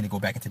force me to go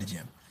back into the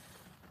gym.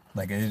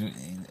 Like,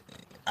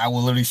 I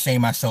will literally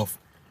shame myself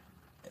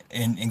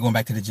in going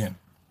back to the gym.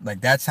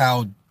 Like, that's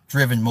how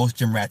driven most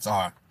gym rats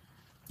are.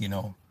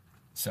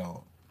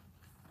 So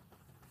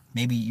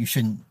maybe you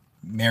shouldn't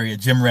marry a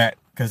gym rat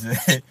because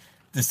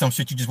there's some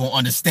shit you just won't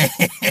understand.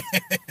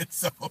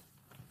 So.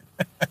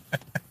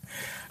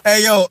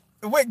 Hey, yo,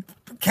 wait,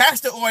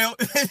 castor oil.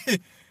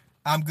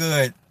 I'm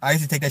good. I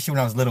used to take that shit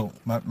when I was little.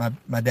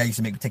 My dad used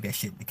to make me take that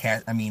shit.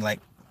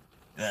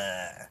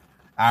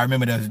 I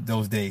remember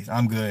those days.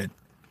 I'm good.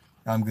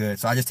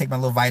 So I just take my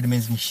little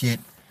vitamins and shit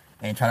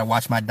and try to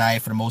watch my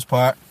diet for the most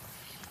part.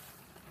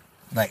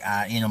 Like,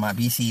 my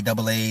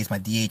BCAAs, my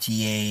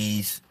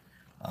DHEAs,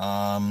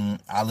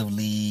 olive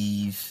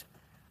leaves,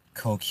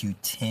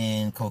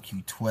 CoQ10,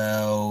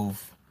 CoQ12,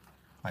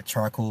 my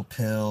charcoal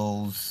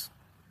pills.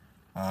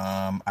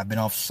 I've been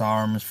off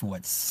SARMs for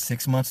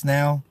 6 months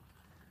now,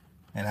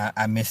 and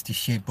I missed the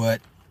shit,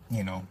 but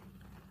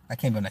I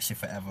can't be on that shit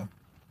forever.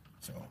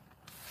 So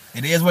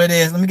it is what it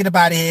is. Let me get up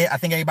out of here. I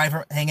thank everybody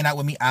for hanging out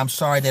with me. I'm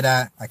sorry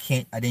that I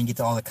didn't get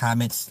to all the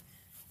comments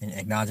and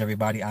acknowledge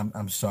everybody.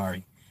 I'm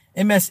sorry.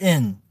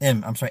 MSN,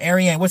 I'm sorry,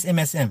 Ariane. What's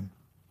MSM?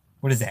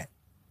 What is that?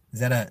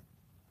 What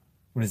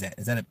is that?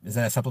 Is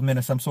that a supplement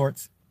of some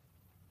sorts?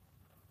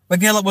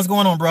 But Gilla, what's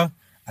going on, bro?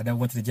 I never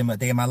went to the gym a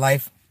day in my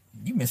life.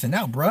 You missing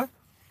out, bro.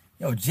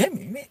 Yo,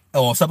 Jimmy, man.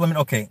 Oh, supplement.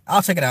 Okay,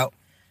 I'll check it out.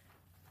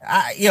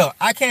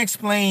 I can't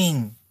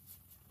explain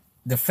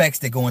the effects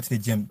that going to the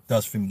gym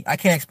does for me. I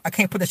can't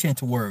put that shit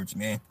into words,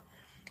 man.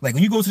 Like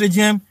when you go to the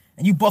gym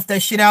and you buff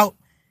that shit out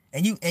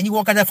and you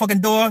walk out that fucking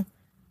door,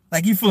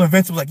 like you feel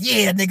invincible. Like,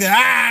 yeah, nigga.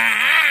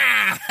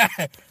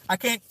 I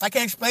can't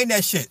explain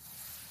that shit.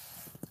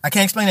 I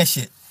can't explain that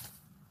shit.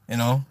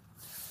 Allie,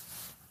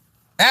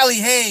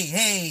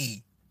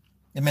 hey.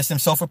 MSM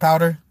sulfur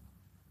powder.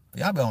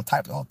 But y'all be on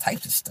all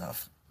types of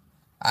stuff.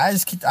 I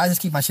just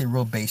keep my shit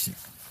real basic,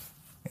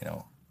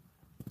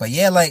 But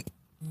yeah, like,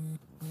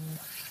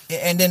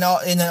 and then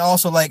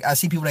also like I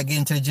see people that get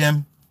into the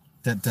gym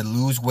to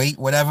lose weight,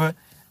 whatever,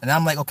 and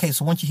I'm like, okay,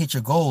 so once you hit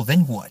your goal,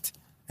 then what?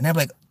 And they're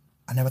like,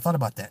 I never thought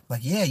about that.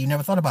 Like, yeah, you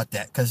never thought about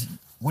that because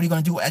what are you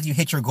gonna do as you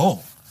hit your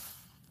goal?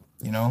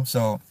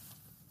 So,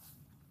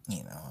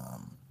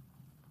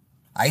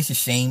 I used to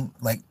shame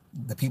like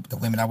the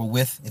women I were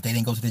with if they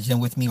didn't go to the gym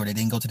with me or they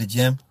didn't go to the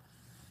gym.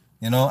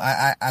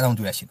 I don't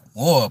do that shit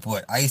anymore,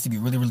 but I used to be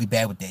really, really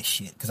bad with that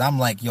shit. Because I'm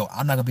like, yo,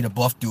 I'm not going to be the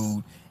buff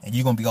dude, and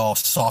you're going to be all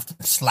soft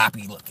and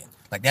sloppy looking.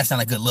 Like, that's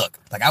not a good look.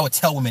 Like, I would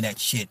tell women that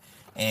shit,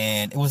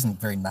 and it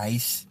wasn't very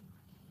nice,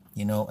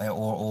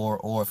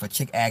 or if a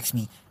chick asked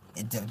me,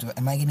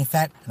 am I getting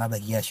fat? And I'm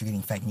like, yes, you're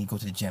getting fat, you need to go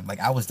to the gym. Like,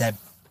 I was that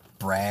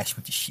brash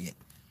with the shit.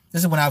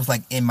 This is when I was,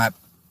 like, in my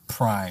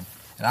prime,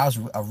 and I was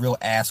a real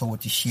asshole with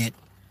the shit,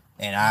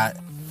 and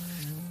God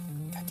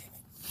damn it.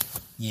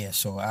 Yeah,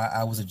 so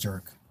I was a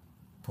jerk.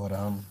 But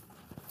I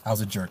was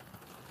a jerk.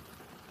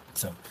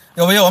 So,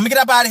 yo, let me get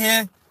up out of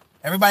here.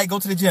 Everybody go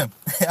to the gym.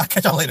 I'll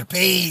catch y'all later.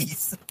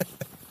 Peace.